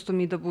svojim uzrastom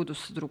i da budu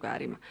sa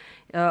drugarima.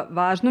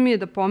 Važno mi je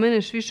da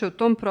pomeneš više o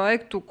tom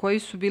projektu, koji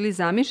su bili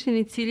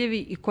zamišljeni ciljevi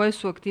i koje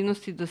su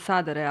aktivnosti do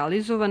sada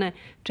realizovane,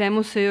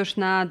 čemu se još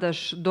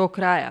nadaš do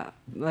kraja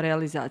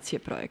realizacije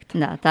projekta.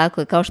 Da,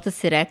 tako je. Kao što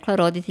si rekla,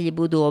 roditelji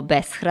budu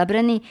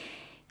obeshrabreni.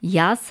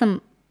 Ja sam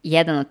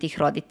jedan od tih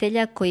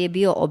roditelja koji je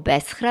bio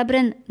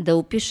obeshrabren da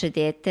upiše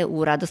dete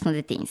u radosno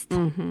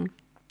detinjstvo.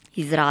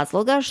 Iz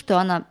razloga što je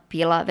ona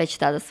pila već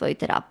tada svoju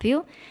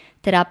terapiju.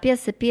 Terapija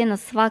se pije na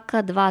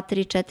svaka 2,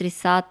 3, 4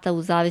 sata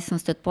u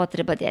zavisnosti od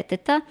potreba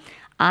djeteta.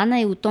 Ana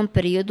je u tom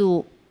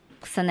periodu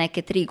sa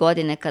neke 3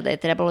 godine kada je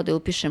trebalo da je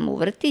upišemo u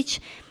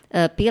vrtić,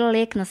 pila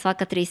lek na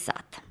svaka 3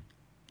 sata.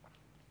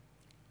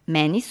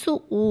 Meni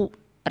su u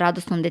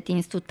radosnom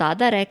detinjstvu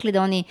tada rekli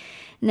da oni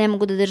ne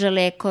mogu da drže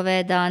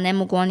lekove, da ne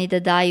mogu oni da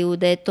daju,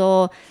 da je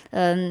to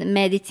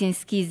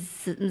medicinski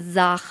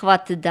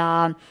zahvat,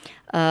 da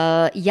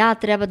ja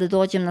treba da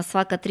dođem na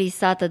svaka 3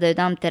 sata da joj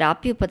dam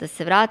terapiju, pa da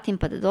se vratim,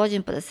 pa da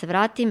dođem, pa da se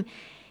vratim.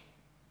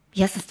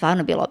 Ja sam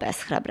stvarno bila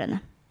obeshrabrena.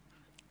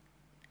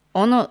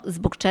 Ono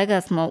zbog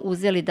čega smo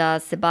uzeli da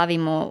se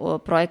bavimo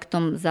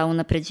projektom za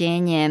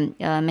unapređenje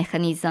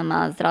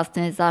mehanizama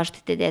zdravstvene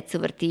zaštite dece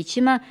u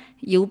vrtićima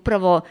je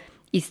upravo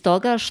iz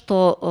toga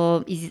što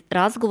iz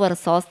razgovora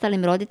sa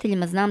ostalim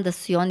roditeljima znam da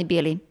su i oni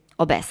bili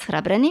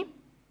obeshrabreni.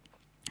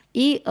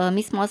 I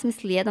mi smo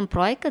osmislili jedan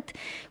projekat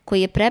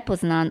koji je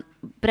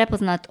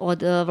prepoznat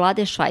od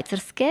vlade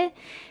Švajcarske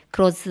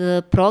kroz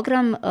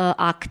program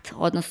ACT,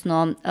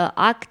 odnosno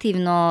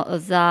aktivno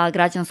za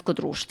građansko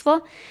društvo,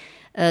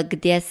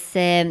 gdje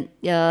se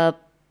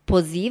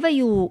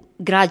pozivaju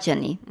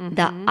građani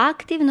da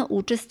aktivno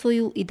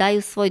učestvuju i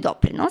daju svoj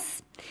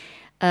doprinos,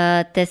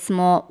 te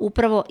smo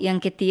upravo i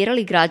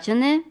anketirali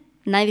građane,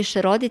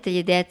 najviše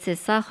roditelji dece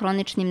sa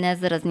hroničnim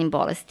nezaraznim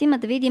bolestima,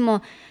 da vidimo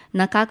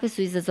na kakve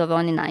su izazove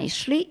oni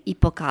naišli i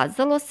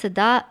pokazalo se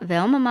da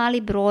veoma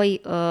mali broj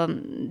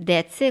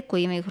dece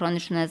koji imaju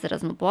hroničnu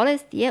nezaraznu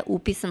bolest je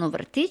upisan u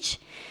vrtić.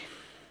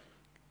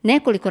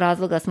 Nekoliko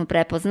razloga smo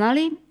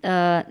prepoznali,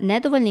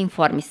 nedovoljna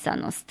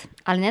informisanost,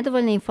 ali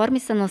nedovoljna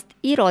informisanost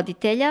i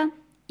roditelja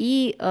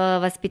i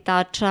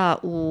vaspitača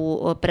u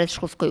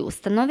predškolskoj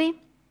ustanovi,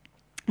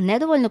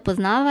 nedovoljno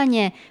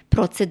poznavanje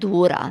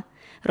procedura.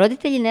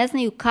 Roditelji ne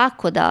znaju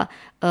kako da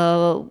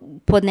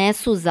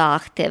podnesu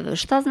zahtev,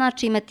 šta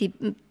znači imati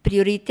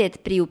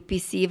prioritet pri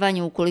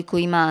upisivanju ukoliko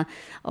ima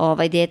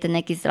dijete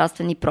neki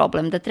zdravstveni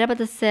problem, da treba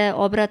da se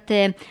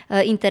obrate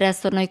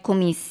interresornoj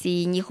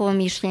komisiji, njihovo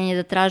mišljenje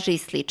da traže i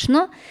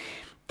slično.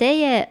 Te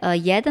je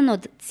jedan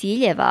od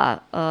ciljeva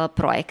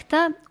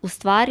projekta u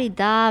stvari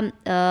da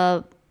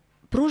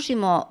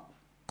pružimo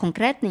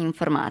konkretne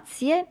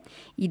informacije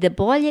i da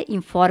bolje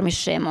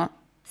informišemo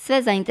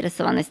sve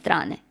zainteresovane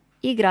strane,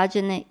 i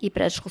građane i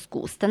predškolsku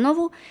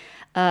ustanovu,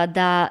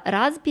 da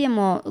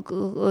razbijemo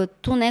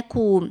tu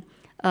neku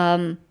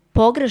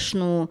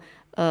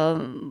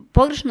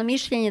pogrešno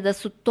mišljenje da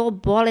su to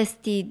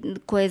bolesti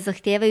koje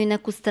zahtijevaju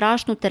neku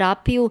strašnu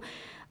terapiju.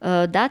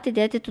 Dati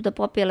detetu da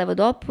popije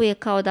levodopu je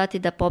kao dati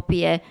da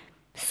popije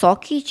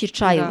sokić i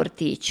čaj u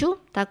vrtiću,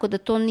 tako da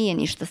to nije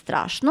ništa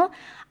strašno,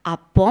 a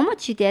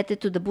pomoći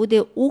djetetu da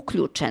bude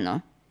uključeno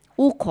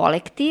u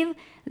kolektiv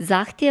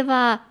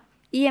zahtjeva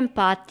i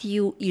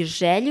empatiju i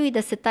želju i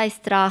da se taj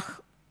strah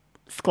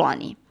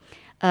skloni.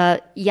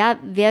 Ja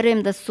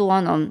vjerujem da su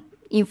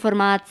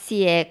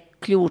informacije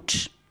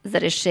ključ za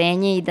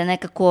rješenje i da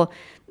nekako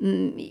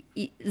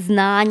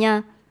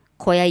znanja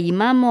koja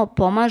imamo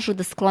pomažu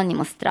da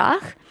sklonimo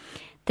strah,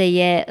 te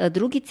je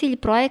drugi cilj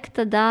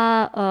projekta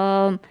da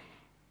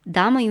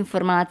damo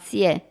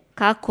informacije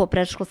kako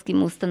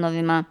predškolskim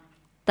ustanovima,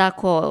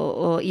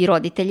 tako i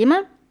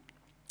roditeljima.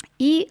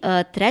 I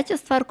treća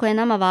stvar koja je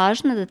nama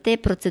važna, da te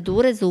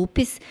procedure za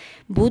upis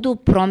budu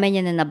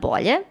promenjene na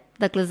bolje.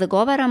 Dakle,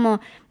 zagovaramo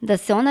da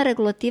se ona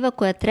regulativa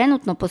koja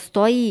trenutno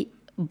postoji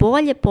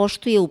bolje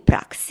poštuje u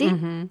praksi.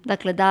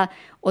 Dakle, da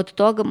od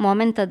tog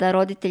momenta da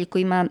roditelj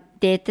koji ima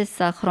dete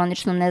sa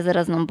hroničnom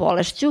nezaraznom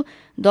bolešću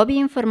dobije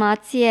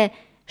informacije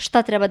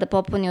šta treba da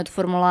popuni od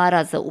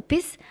formulara za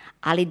upis,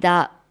 ali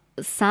da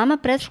sama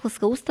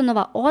predškolska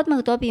ustanova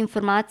odmah dobije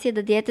informacije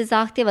da dijete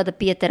zahtjeva da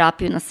pije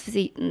terapiju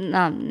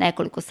na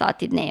nekoliko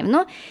sati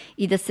dnevno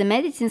i da se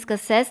medicinska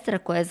sestra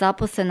koja je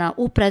zaposlena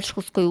u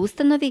predškolskoj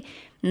ustanovi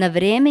na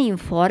vreme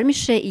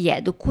informiše i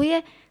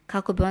edukuje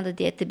kako bi onda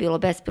dijete bilo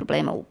bez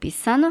problema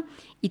upisano.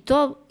 I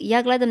to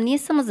ja gledam nije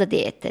samo za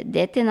dijete.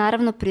 Dijete je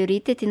naravno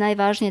prioritet i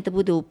najvažnije da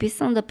bude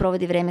upisano, da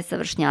provodi vreme sa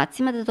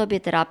vršnjacima, da dobije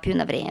terapiju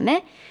na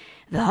vreme.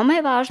 Veoma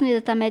je važno i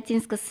da ta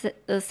medicinska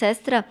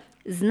sestra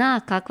zna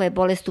kakva je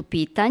bolest u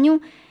pitanju,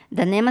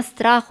 da nema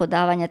strah od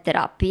davanja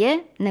terapije,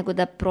 nego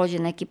da prođe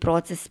neki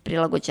proces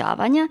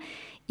prilagođavanja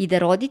i da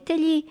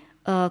roditelji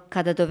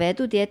kada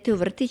dovedu dijete u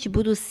vrtić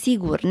budu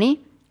sigurni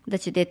da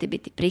će dijete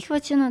biti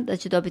prihvaćeno, da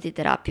će dobiti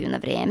terapiju na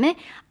vreme,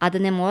 a da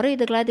ne moraju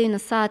da gledaju na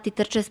sat i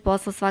trče s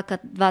posla svaka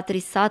 2-3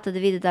 sata da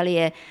vide da li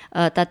je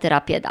ta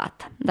terapija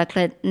data.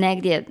 Dakle,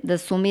 negdje da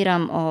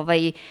sumiram,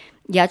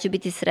 ja ću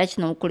biti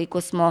srećna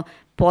ukoliko smo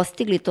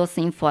postigli to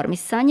sa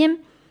informisanjem,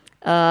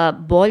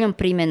 boljom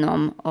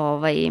primjenom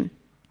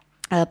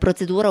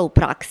procedura u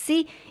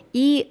praksi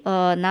i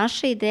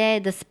naša ideja je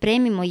da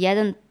spremimo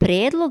jedan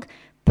predlog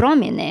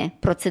promjene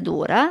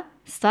procedura.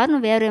 Stvarno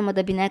vjerujemo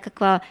da bi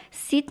nekakva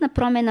sitna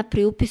promjena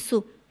pri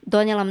upisu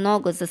donijela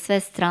mnogo za sve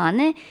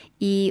strane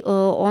i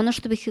ono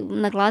što bih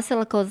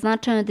naglasila kao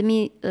značajno je da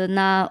mi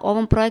na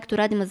ovom projektu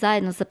radimo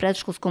zajedno sa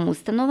predškolskom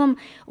ustanovom.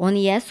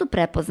 Oni jesu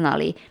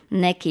prepoznali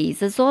neke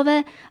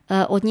izazove,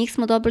 od njih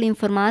smo dobili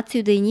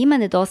informaciju da i njima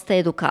nedostaje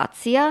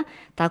edukacija,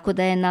 tako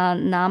da je na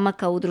nama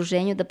kao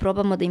udruženju da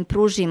probamo da im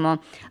pružimo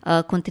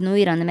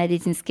kontinuirane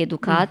medicinske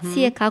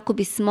edukacije kako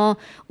bismo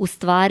u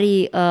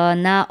stvari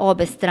na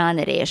obe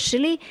strane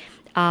rešili.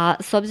 A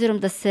s obzirom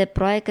da se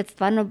projekat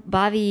stvarno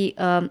bavi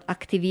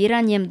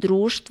aktiviranjem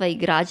društva i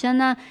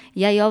građana,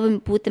 ja i ovim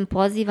putem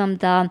pozivam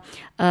da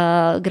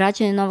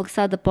građani Novog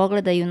Sada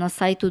pogledaju na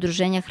sajtu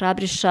udruženja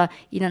Hrabriša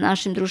i na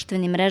našim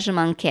društvenim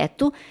mrežama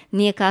anketu.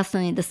 Nije kasno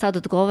ni da sad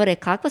odgovore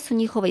kakva su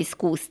njihova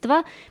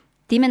iskustva.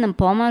 Time nam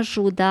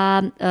pomažu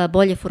da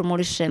bolje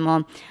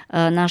formulišemo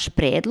naš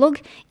predlog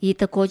i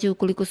također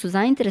ukoliko su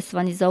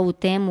zainteresovani za ovu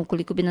temu,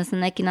 ukoliko bi nas na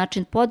neki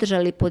način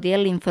podržali i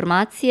podijelili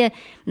informacije,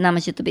 nama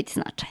će to biti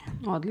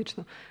značajno.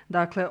 Odlično.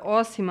 Dakle,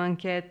 osim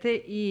ankete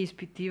i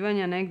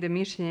ispitivanja negde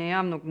mišljenja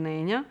javnog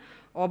mnenja,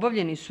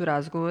 obavljeni su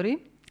razgovori,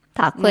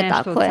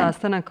 nešto od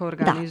sastanaka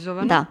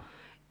organizovano. Da.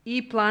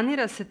 I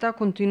planira se ta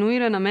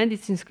kontinuirana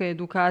medicinska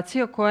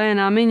edukacija koja je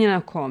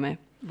namenjena kome?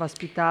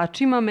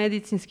 Vaspitačima,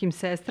 medicinskim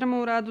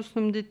sestrama u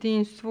radosnom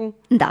detinjstvu?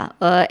 Da,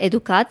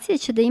 edukacija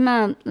će da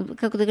ima,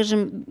 kako da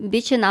kažem,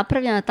 bit će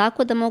napravljena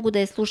tako da mogu da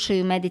je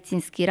slušaju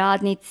medicinski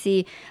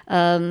radnici,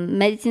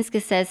 medicinske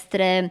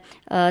sestre,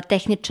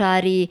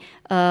 tehničari,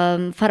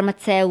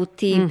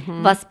 farmaceuti,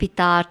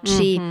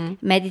 vaspitači,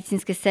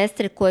 medicinske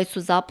sestre koje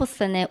su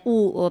zaposlene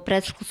u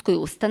predškolskoj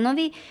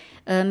ustanovi.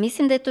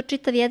 Mislim da je to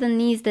čitav jedan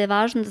niz, da je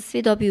važno da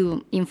svi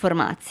dobiju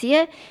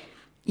informacije.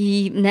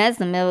 I ne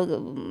znam,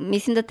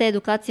 mislim da te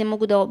edukacije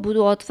mogu da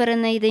budu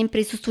otvorene i da im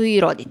prisustvuju i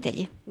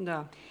roditelji.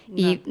 Da.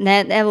 I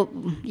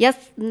ja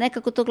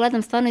nekako to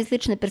gledam stvarno iz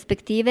lične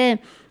perspektive.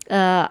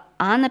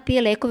 Ana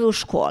pije lekove u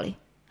školi.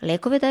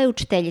 Lekove daje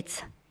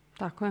učiteljica.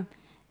 Tako je.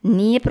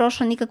 Nije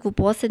prošla nikakvu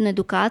posebnu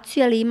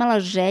edukaciju, ali imala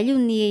želju,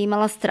 nije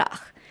imala strah.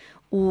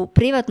 U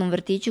privatnom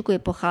vrtiću koji je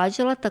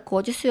pohađala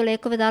također su joj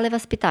lekove dale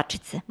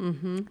vaspitačice.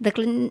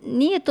 Dakle,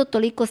 nije to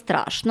toliko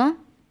strašno,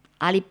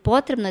 ali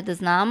potrebno je da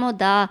znamo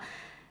da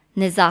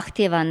ne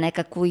zahtijeva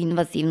nekakvu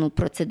invazivnu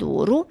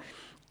proceduru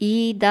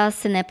i da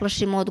se ne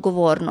plašimo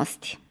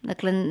odgovornosti.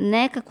 Dakle,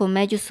 nekako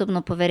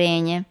međusobno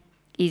poverenje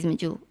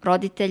između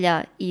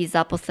roditelja i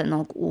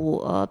zaposlenog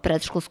u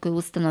predškolskoj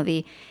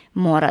ustanovi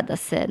mora da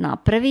se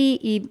napravi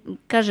i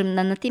kažem,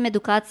 na tim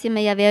edukacijama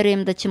ja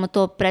vjerujem da ćemo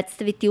to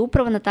predstaviti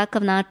upravo na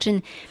takav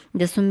način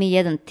da smo mi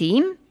jedan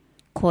tim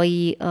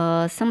koji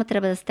samo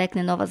treba da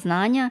stekne nova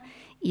znanja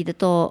i da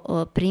to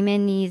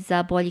primeni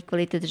za bolji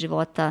kvalitet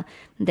života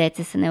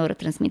dece sa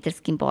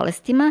neurotransmiterskim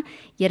bolestima,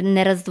 jer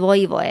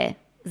nerazdvojivo je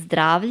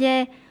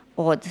zdravlje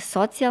od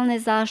socijalne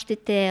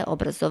zaštite,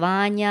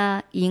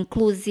 obrazovanja,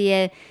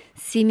 inkluzije.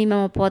 Svi mi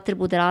imamo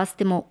potrebu da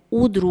rastemo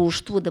u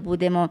društvu, da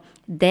budemo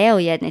deo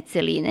jedne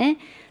celine,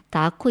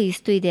 tako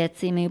isto i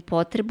djeca imaju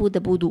potrebu da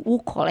budu u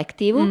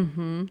kolektivu,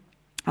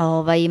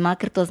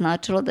 makar to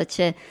značilo da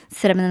će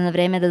s vremena na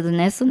vreme da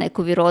donesu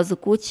neku virozu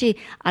kući,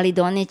 ali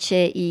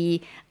doneće i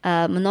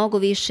mnogo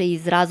više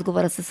iz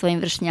razgovora sa svojim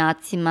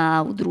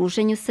vršnjacima, u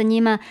druženju sa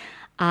njima.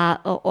 A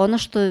ono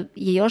što je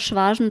još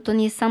važno, to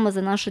nije samo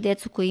za našu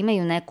djecu koji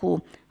imaju neku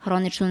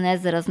hroničnu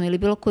nezaraznu ili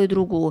bilo koju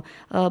drugu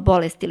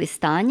bolest ili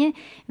stanje,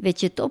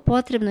 već je to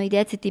potrebno i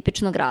djeci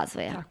tipičnog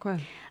razvoja. Tako je.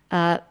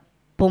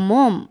 Po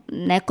mom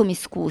nekom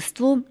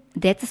iskustvu,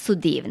 djeca su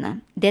divna.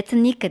 Djeca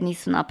nikad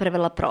nisu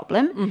napravila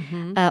problem.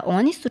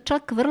 Oni su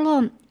čak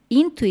vrlo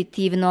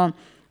intuitivno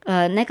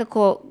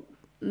nekako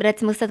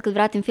recimo sad kad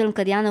vratim film,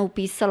 kad je Ana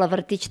upisala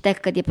vrtić,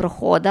 tek kad je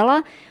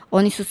prohodala,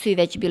 oni su svi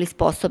već bili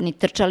sposobni,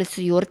 trčali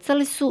su,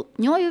 jurcali su,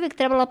 njoj uvijek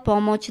trebala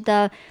pomoć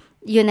da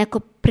joj neko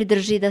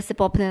pridrži, da se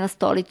popne na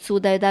stolicu,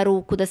 da joj da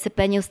ruku, da se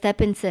penje u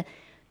stepenice.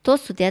 To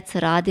su djeca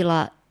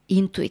radila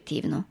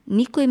intuitivno.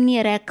 Niko im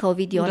nije rekao,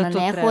 vidi, ona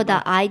ne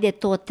hoda, ajde,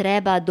 to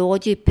treba,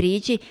 dođi,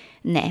 priđi.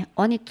 Ne,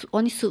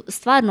 oni su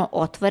stvarno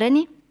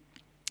otvoreni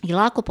i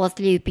lako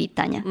postavljaju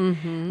pitanja.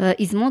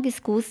 Iz mog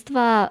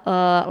iskustva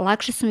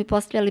lakše su mi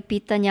postavljali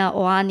pitanja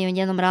o Ani, o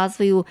njenom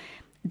razvoju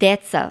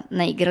deca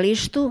na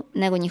igralištu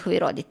nego njihovi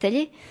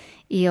roditelji.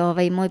 I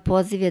moj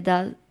poziv je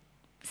da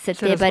se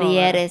te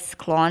barijere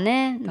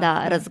sklone,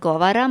 da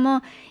razgovaramo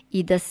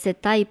i da se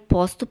taj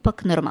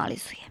postupak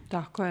normalizuje.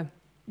 Tako je.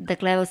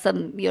 Dakle, evo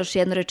sam još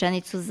jednu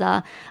rečenicu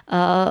za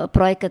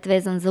projekat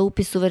vezan za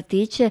upis u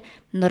vrtiće.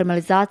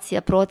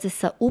 Normalizacija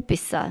procesa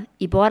upisa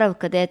i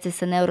boravka dece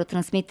sa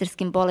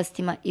neurotransmiterskim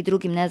bolestima i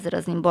drugim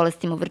nezaraznim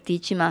bolestima u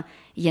vrtićima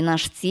je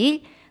naš cilj.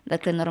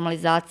 Dakle,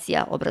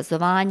 normalizacija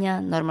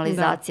obrazovanja,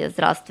 normalizacija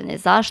zdravstvene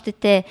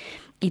zaštite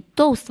i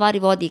to u stvari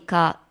vodi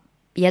ka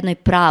jednoj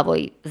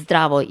pravoj,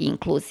 zdravoj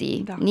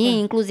inkluziji. Dakle. Nije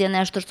inkluzija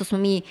nešto što smo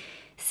mi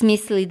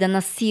smislili da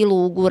na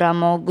silu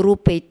uguramo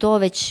grupe i to,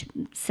 već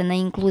se na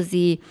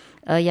inkluziji,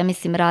 ja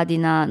mislim, radi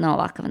na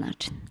ovakav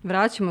način.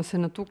 Vraćamo se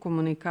na tu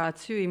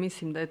komunikaciju i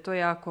mislim da je to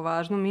jako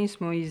važno. Mi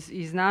smo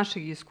iz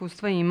našeg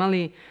iskustva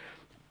imali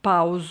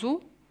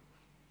pauzu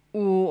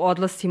u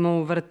odlascima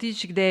u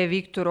vrtić gde je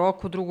Viktor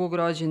oko 2.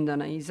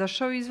 rođendana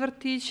izašao iz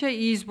vrtića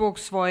i zbog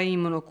svoje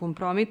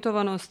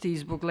imunokompromitovanosti i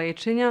zbog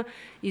lečenja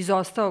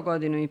izostao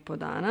 1,5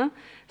 dana.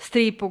 S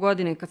 3,5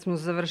 godine kad smo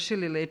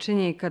završili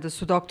lečenje i kada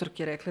su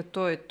doktorke rekle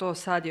to je to,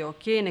 sad je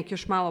okej, nek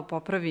još malo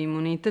popravi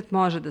imunitet,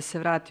 može da se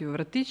vrati u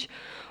vrtić.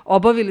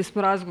 Obavili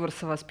smo razgovor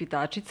sa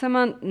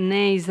vaspitačicama,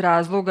 ne iz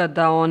razloga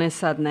da one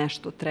sad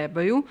nešto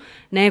trebaju,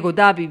 nego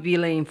da bi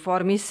bile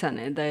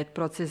informisane da je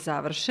proces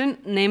završen,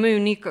 nemaju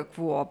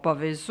nikakvu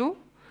obavezu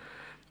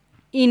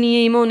i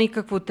nije imao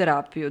nikakvu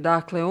terapiju.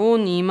 Dakle,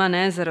 on ima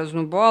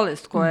nezaraznu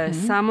bolest koja je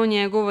samo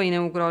njegova i ne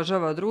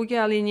ugrožava druge,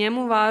 ali je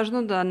njemu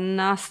važno da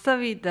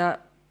nastavi da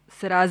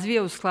se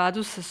razvija u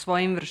skladu sa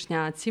svojim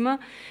vršnjacima,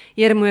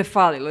 jer mu je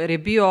falilo, jer je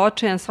bio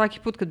očajan svaki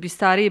put kad bi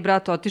stariji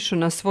brat otišao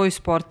na svoj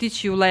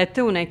sportić i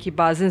uleteo u neki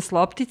bazen s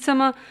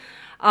lopticama,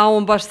 a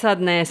on baš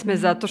sad ne sme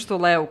zato što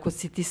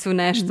leukociti su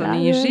nešto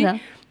niži. Da.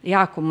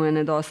 Jako mu je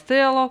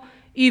nedostajalo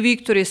i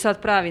Viktor je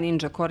sad pravi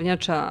ninja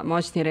kornjača,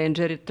 moćni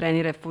rendžer,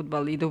 trenira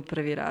fudbal, ide u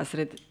 1.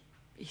 razred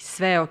i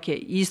sve je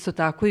okej. Isto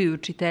tako i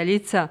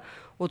učiteljica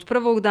od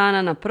prvog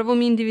dana na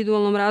prvom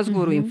individualnom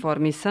razgovoru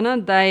informisana,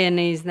 da je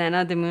ne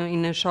iznenadimo i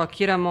ne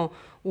šokiramo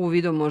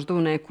uvidom možda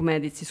u neku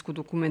medicinsku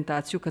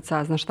dokumentaciju kad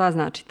sazna šta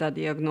znači ta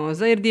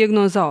dijagnoza, jer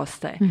dijagnoza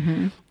ostaje.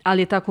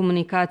 Ali je ta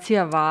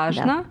komunikacija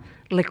važna,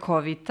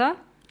 lekovita.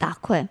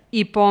 Tako je.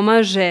 I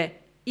pomaže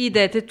i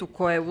detetu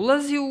koje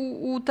ulazi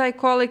u taj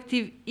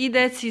kolektiv i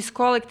deci iz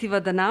kolektiva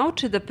da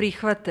nauče da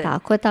prihvate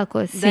tako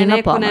je. Da je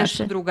neko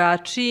nešto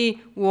drugačiji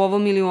u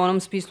ovom ili u onom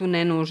smislu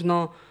ne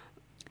nužno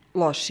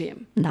lošijem.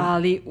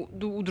 Ali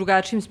u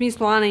drugačijem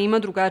smislu Ana ima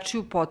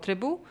drugačiju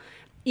potrebu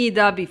i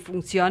da bi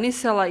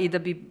funkcionisala i da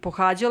bi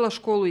pohađala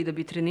školu i da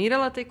bi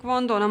trenirala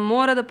taekwondo, ona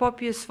mora da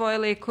popije svoje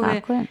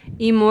lekove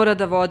i mora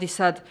da vodi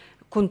sad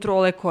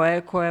kontrole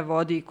koje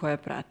vodi i koje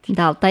prati.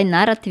 Da, ali taj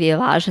narativ je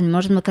važan.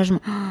 Možemo da kažemo,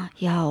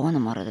 ona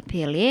mora da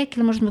pije lijek,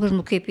 ili možemo da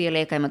kažemo, okej, pije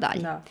lijek, ajmo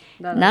dalje.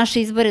 Da. Naš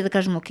izbor je da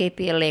kažemo, okej,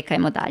 pije lijek,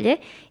 ajmo dalje.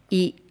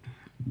 I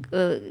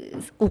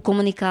u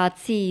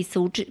komunikaciji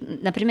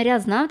na primjer, ja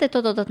znam da je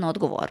to dodatna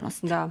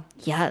odgovornost. Da.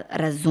 Ja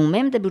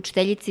razumem da bi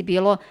učiteljici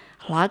bilo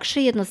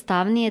lakše i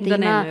jednostavnije da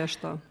ima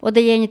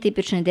odeljenje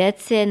tipične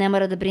dece, ne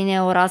mora da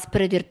brine o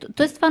rasporedu, jer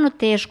to je stvarno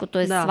teško, to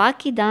je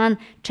svaki dan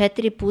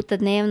 4 puta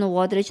dnevno u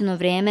određeno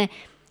vreme,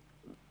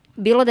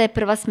 bilo da je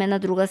prva smena,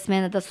 druga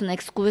smena, da su na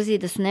ekskurziji,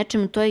 da su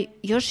nečemu, to je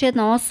još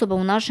jedna osoba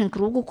u našem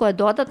krugu koja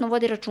dodatno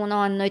vodi računa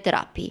o Aninoj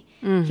terapiji.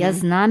 Ja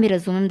znam i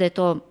razumem da je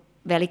to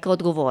velika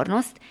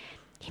odgovornost.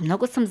 I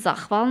mnogo sam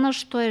zahvalna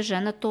što je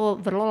žena to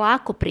vrlo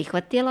lako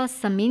prihvatila,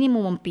 sa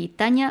minimumom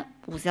pitanja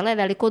uzela je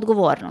veliku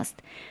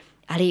odgovornost.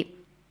 Ali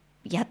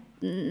ja,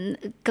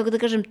 kako da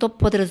kažem, to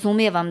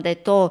podrazumijevam da je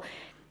to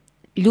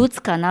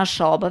ljudska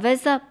naša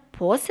obaveza,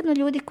 posebno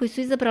ljudi koji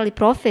su izabrali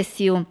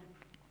profesiju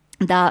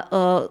da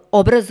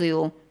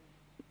obrazuju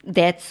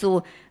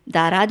decu,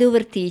 da rade u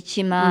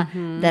vrtićima,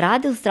 da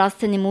rade u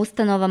zdravstvenim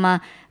ustanovama.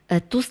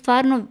 Tu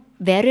stvarno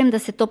verujem da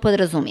se to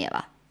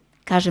podrazumijeva.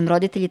 Kažem,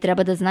 roditelji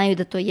treba da znaju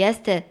da to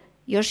jeste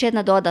još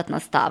jedna dodatna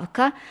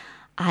stavka,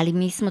 ali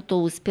mi smo to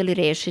uspjeli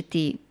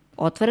rešiti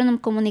otvorenom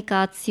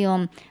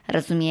komunikacijom,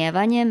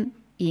 razumijevanjem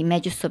i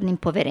međusobnim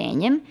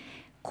poverenjem,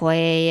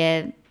 koje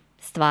je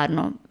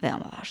stvarno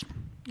veoma važno.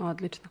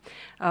 Odlično.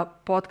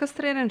 Podcast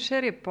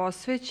Share je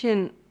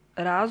posvećen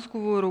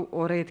razgovoru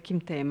o retkim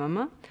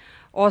temama,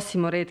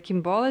 osim o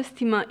retkim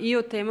bolestima i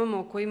o temama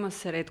o kojima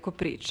se retko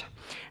priča.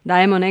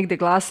 Dajemo negde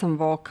glasan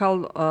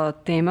vokal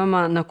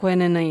temama na koje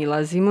ne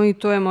nailazimo i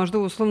to je možda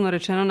uslovno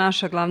rečeno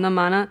naša glavna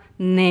mana,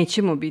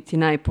 nećemo biti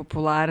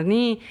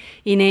najpopularniji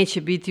i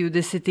neće biti u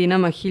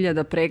desetinama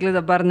hiljada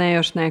pregleda, bar ne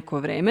još neko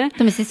vreme.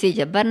 To mi se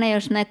sviđa, bar ne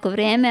još neko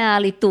vreme,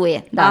 ali tu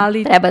je. Da,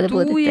 ali treba da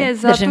budete. Ali tu je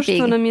zato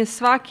što nam je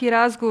svaki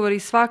razgovor i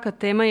svaka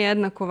tema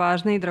jednako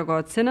važna i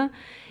dragocena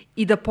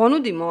i da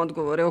ponudimo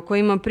odgovore o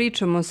kojima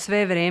pričamo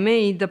sve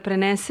vreme i da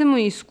prenesemo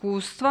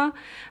iskustva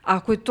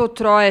ako je to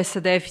troje sa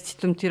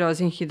deficitom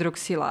tirozin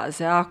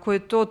hidroksilaze, ako je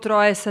to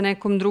troje sa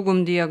nekom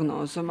drugom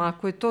dijagnozom,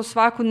 ako je to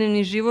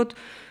svakodnevni život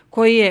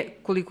koji je,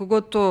 koliko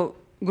god to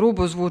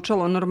grubo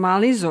zvučalo,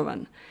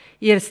 normalizovan,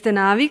 jer ste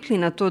navikli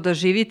na to da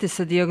živite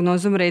sa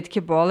dijagnozom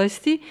retke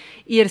bolesti,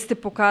 jer ste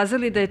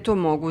pokazali da je to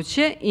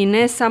moguće i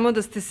ne samo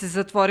da ste se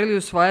zatvorili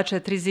u svoja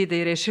 4 zida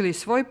i rešili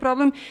svoj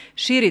problem,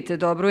 širite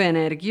dobru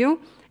energiju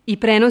i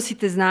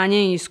prenosite znanje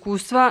i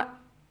iskustva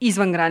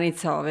izvan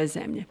granica ove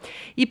zemlje.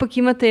 Ipak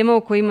ima tema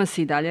o kojima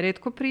se i dalje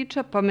retko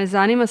priča, pa me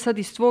zanima sad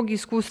iz tvog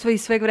iskustva i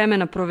sveg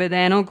vremena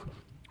provedenog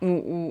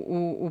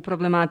u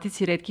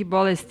problematici retkih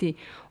bolesti,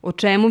 o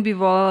čemu bi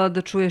voljela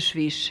da čuješ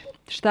više?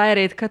 Šta je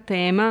retka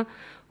tema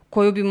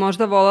koju bi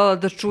možda voljela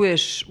da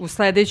čuješ u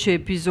sledećoj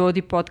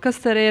epizodi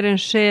podcasta Rare and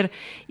Share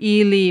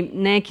ili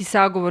neki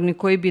sagovornik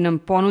koji bi nam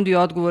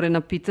ponudio odgovore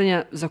na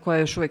pitanja za koje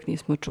još uvek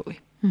nismo čuli?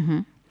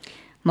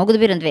 Mogu da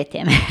biram 2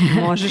 teme.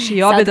 Možeš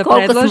i obe da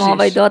predložiš. Sad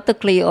koliko smo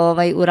dotakli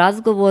u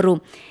razgovoru,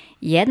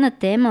 jedna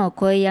tema o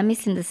kojoj ja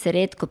mislim da se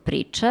retko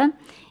priča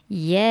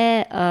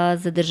je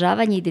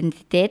zadržavanje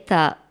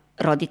identiteta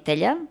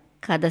roditelja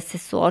kada se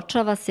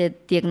suočava sa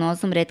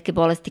dijagnozom retke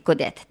bolesti kod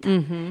deteta.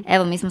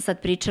 Evo, mi smo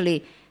sad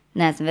pričali,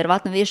 ne znam,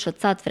 verovatno više od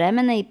sat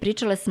vremena i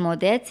pričale smo o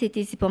deci,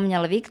 ti si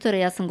pominjala Viktora,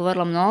 ja sam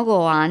govorila mnogo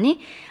o Ani,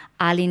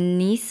 ali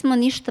nismo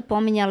ništa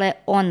pominjale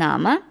o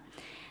nama.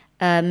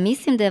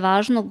 Mislim da je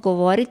važno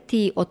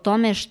govoriti o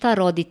tome šta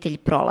roditelj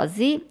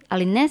prolazi,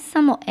 ali ne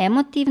samo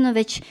emotivno,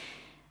 već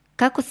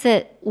kako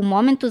se u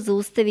momentu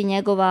zaustavi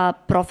njegova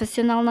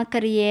profesionalna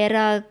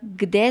karijera,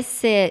 gde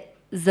se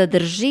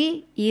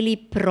zadrži ili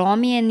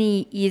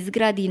promijeni,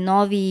 izgradi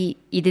novi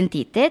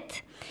identitet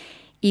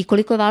i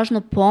koliko je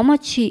važno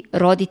pomoći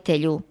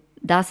roditelju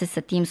da se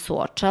sa tim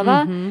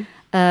suočava.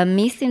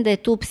 Mislim da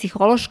je tu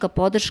psihološka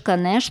podrška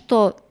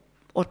nešto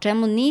o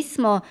čemu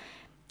nismo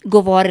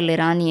govorili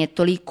ranije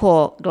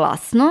toliko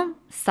glasno,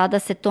 sada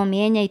se to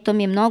mijenja i to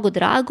mi je mnogo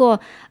drago.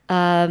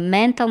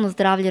 Mentalno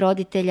zdravlje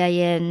roditelja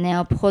je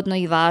neophodno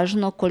i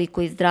važno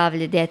koliko i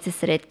zdravlje dece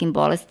sa retkim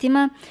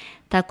bolestima,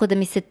 tako da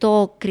mi se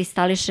to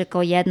kristališe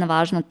kao jedna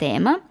važna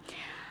tema.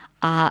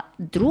 A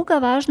druga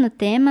važna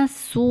tema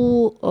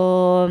su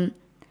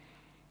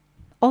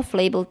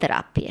off-label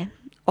terapije,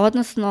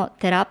 odnosno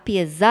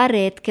terapije za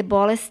retke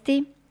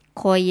bolesti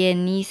koje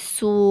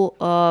nisu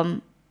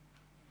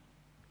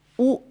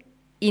u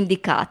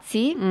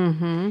indikaciji,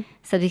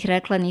 sad bih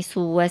rekla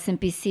nisu u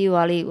SMPC-u,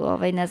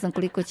 ali ne znam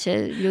koliko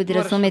će ljudi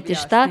razumeti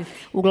šta.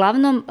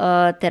 Uglavnom,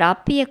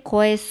 terapije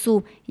koje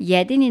su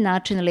jedini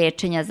način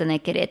lečenja za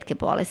neke retke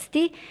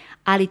bolesti,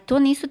 ali to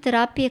nisu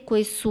terapije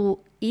koje su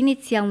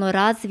inicijalno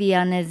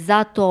razvijane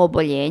za to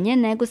oboljenje,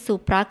 nego se u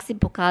praksi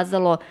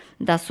pokazalo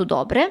da su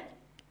dobre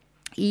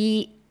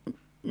i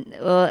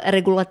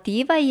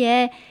regulativa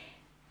je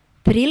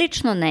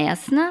prilično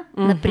nejasna.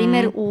 Na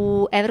primjer,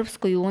 u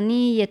Evropskoj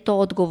uniji je to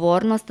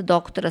odgovornost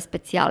doktora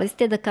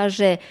specijaliste da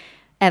kaže,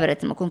 evo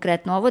recimo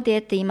konkretno ovo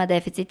dijete ima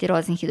deficit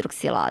tirozin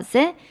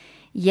hidroksilaze,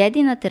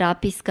 jedina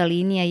terapijska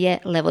linija je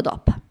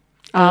levodopa.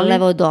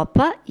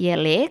 Levodopa je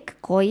lek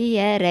koji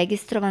je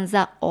registrovan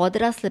za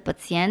odrasle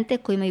pacijente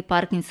koji imaju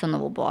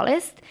Parkinsonovu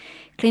bolest.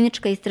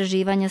 Klinička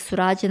istraživanja su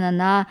rađena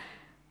na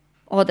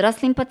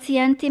odraslim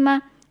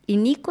pacijentima i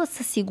niko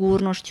sa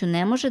sigurnošću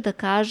ne može da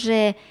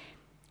kaže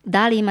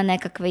da li ima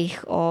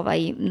nekakvih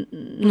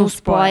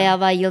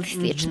nuspojava ili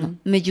slično.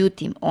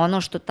 Međutim,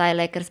 ono što taj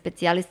lekar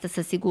specijalista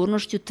sa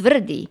sigurnošću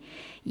tvrdi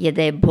je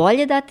da je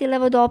bolje dati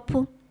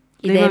levodopu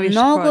i da je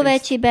mnogo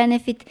veći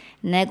benefit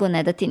nego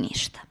ne dati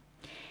ništa.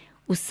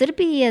 U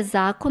Srbiji je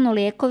zakon o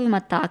lijekovima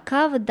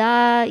takav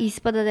da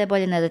ispada da je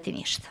bolje ne dati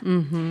ništa.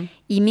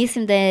 I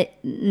mislim da je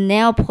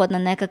neophodna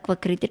nekakva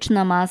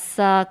kritična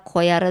masa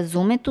koja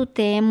razume tu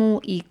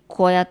temu i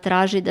koja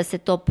traži da se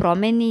to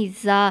promeni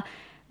za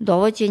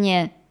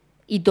dovođenje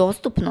i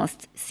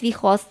dostupnost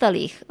svih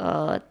ostalih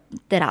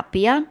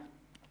terapija.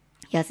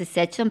 Ja se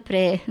sećam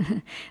pre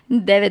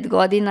 9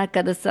 godina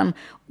kada sam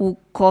u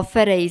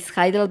kofere iz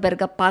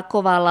Heidelberga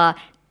pakovala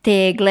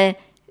tegle,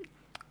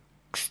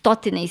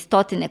 stotine i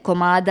stotine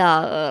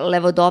komada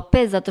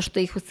levodope, zato što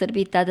ih u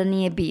Srbiji tada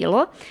nije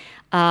bilo.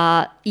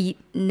 I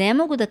ne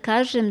mogu da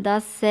kažem da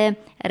se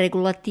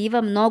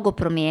regulativa mnogo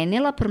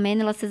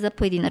promijenila se za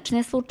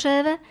pojedinačne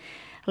slučajeve.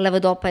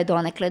 Levodopa je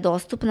donekle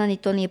dostupna, ni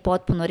to nije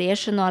potpuno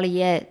riješeno, ali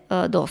je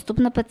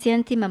dostupna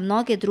pacijentima.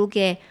 Mnoge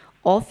druge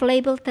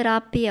off-label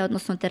terapije,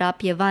 odnosno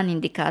terapije van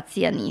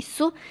indikacija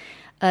nisu.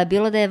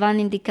 bilo da je van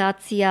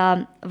indikacija,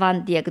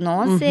 van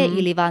dijagnoze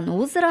ili van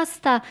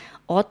uzrasta,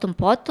 o tom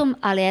potom,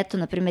 ali eto,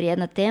 na primjer,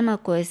 jedna tema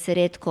koja se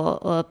retko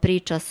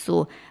priča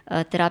su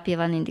terapije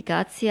van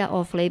indikacija,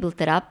 off-label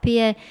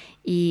terapije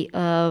i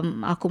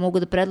ako mogu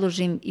da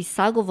predložim i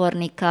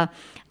sagovornika,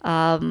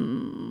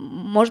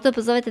 možda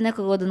pozovete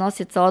nekog od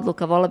donosioca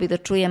odluka, vola bih da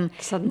čujem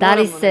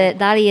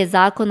da li je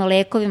zakon o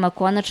lekovima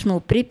konačno u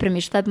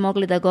pripremi, šta bi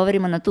mogli da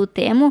govorimo na tu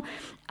temu,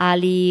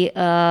 ali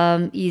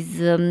iz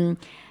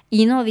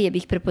Inovije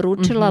bih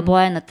preporučila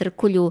Bojana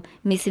Trkulju,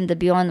 mislim da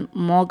bi on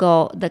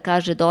mogao da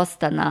kaže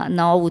dosta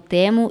na ovu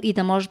temu i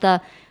da možda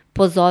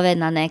pozove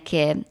na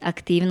neke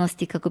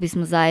aktivnosti kako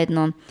bismo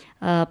zajedno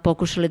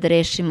pokušali da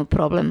rešimo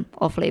problem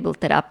off-label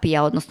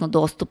terapija, odnosno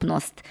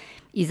dostupnost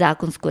i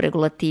zakonsku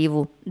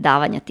regulativu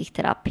davanja tih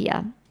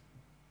terapija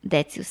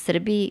deci u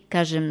Srbiji,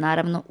 kažem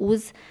naravno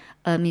uz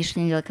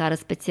mišljenje lekara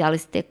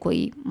specijaliste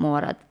koji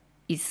mora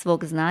iz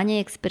svog znanja i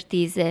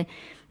ekspertize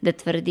da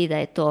tvrdi da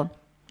je to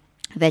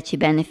veći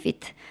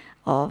benefit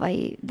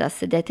da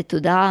se detetu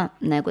da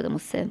nego da mu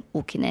se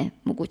ukine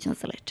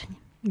mogućnost za lečenje.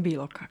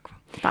 Bilo kakvo.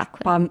 Tako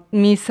je. Pa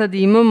mi sad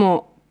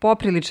imamo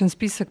popriličan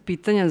spisak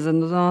pitanja za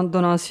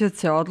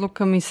donosioce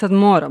odluka. Mi sad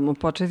moramo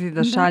početi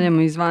da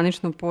šaljemo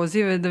zvanično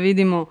pozive da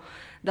vidimo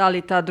da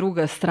li ta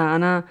druga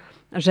strana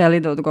želi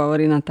da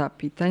odgovori na ta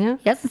pitanja.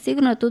 Ja sam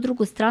sigurna da tu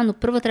drugu stranu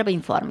prvo treba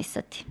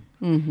informisati.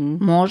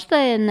 Možda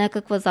je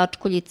nekakva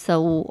začkoljica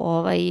u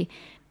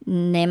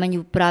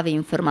nemanju prave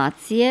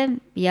informacije.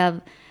 Ja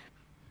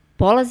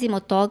polazim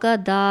od toga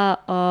da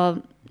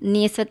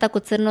nije sve tako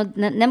crno.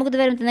 Ne mogu da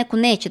verujem da neko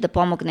neće da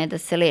pomogne da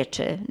se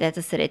leče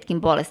deca sa retkim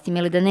bolestima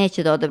ili da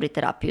neće da odobri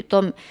terapiju.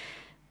 To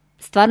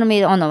stvarno mi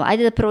je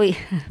ajde da prvo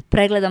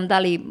pregledam da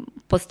li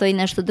postoji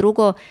nešto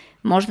drugo.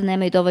 Možda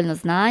nemaju dovoljno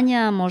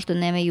znanja, možda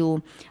nemaju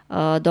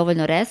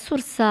dovoljno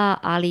resursa,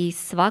 ali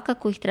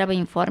svakako ih treba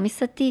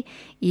informisati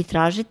i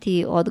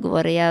tražiti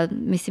odgovore. Ja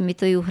mislim, mi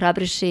to i u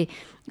Hrabriši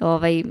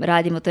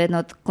radimo, to je jedna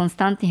od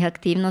konstantnih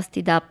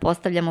aktivnosti da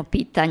postavljamo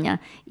pitanja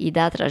i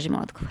da tražimo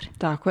odgovore.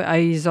 Tako je, a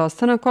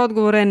izostanak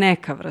odgovora je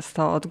neka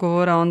vrsta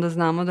odgovora, onda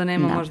znamo da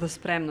nema možda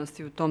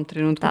spremnosti u tom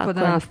trenutku, pa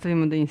da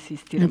nastavimo da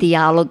insistiramo.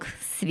 Dijalog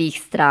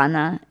svih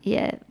strana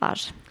je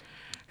važan.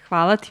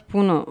 Hvala ti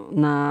puno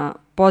na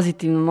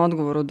pozitivnom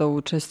odgovoru da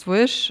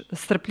učestvuješ.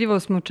 Strpljivo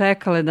smo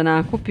čekale da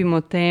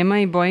nakupimo tema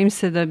i bojim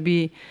se da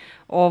bi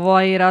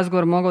ovaj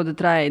razgovor mogao da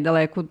traje i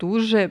daleko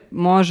duže.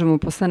 Možemo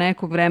posle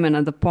nekog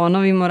vremena da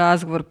ponovimo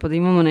razgovor, pa da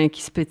imamo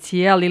neki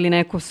specijal ili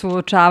neko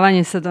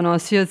suočavanje sa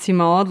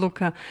donosiocima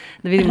odluka,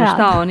 da vidimo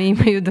šta oni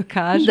imaju da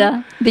kažu.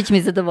 Da, bit će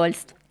mi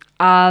zadovoljstvo.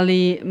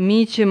 Ali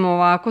mi ćemo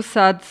ovako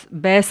sad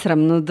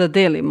besramno da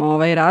delimo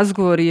ovaj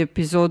razgovor i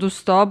epizodu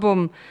s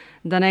tobom,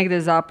 da negde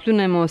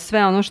zapljunemo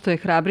sve ono što je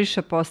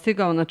Hrabriša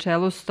postigao na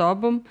čelu s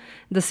tobom,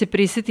 da se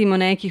prisjetimo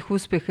nekih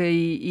uspeha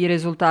i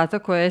rezultata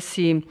koje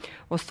si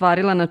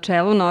ostvarila na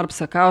čelu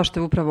NORBS-a, kao što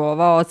je upravo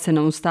ova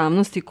ocena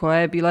ustavnosti koja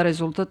je bila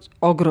rezultat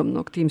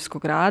ogromnog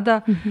timskog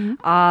rada,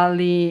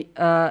 ali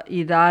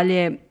i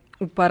dalje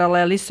u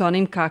paraleli s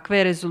onim kakve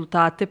je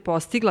rezultate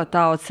postigla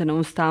ta ocena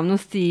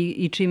ustavnosti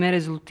i čime je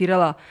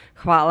rezultirala,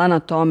 hvala na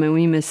tome u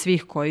ime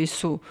svih koji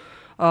su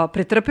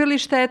pretrpeli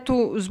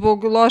štetu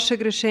zbog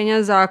lošeg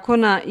rešenja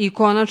zakona i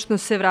konačno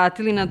se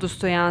vratili na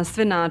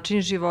dostojanstven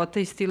način života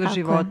i stila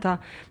života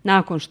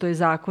nakon što je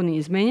zakon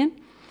izmenjen.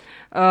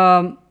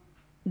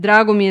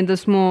 Drago mi je da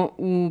smo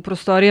u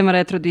prostorijama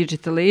Retro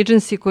Digital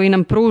Agency koji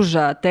nam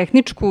pruža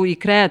tehničku i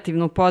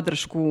kreativnu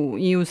podršku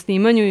i u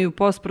snimanju i u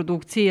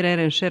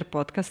postprodukciji Share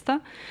podcasta.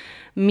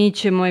 Mi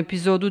ćemo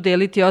epizodu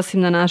deliti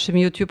osim na našem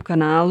YouTube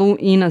kanalu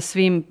i na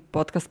svim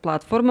podcast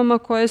platformama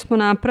koje smo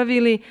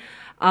napravili,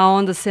 a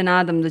onda se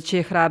nadam da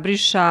će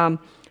Hrabriša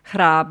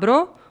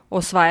hrabro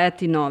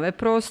osvajati nove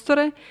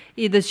prostore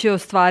i da će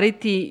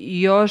ostvariti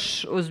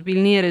još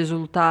ozbiljnije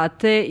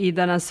rezultate i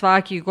da na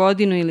svaki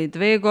godinu ili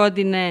 2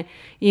 godine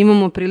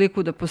imamo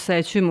priliku da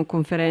posećujemo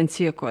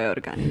konferencije koje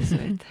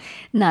organizujete.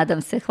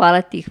 Nadam se,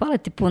 hvala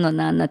ti puno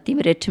na tim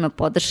rečima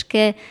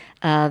podrške.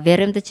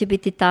 Verujem da će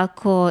biti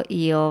tako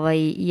i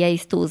ja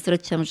isto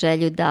uzvraćam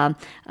želju da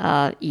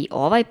i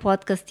ovaj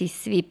podcast i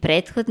svi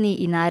prethodni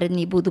i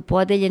naredni budu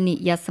podeljeni.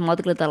 Ja sam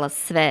odgledala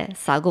sve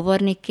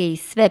sagovornike i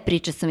sve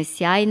priče su mi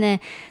sjajne,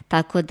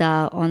 tako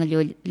da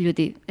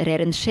ljudi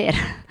share.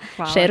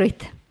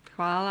 Šerujte.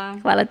 Hvala.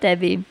 Hvala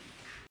tebi.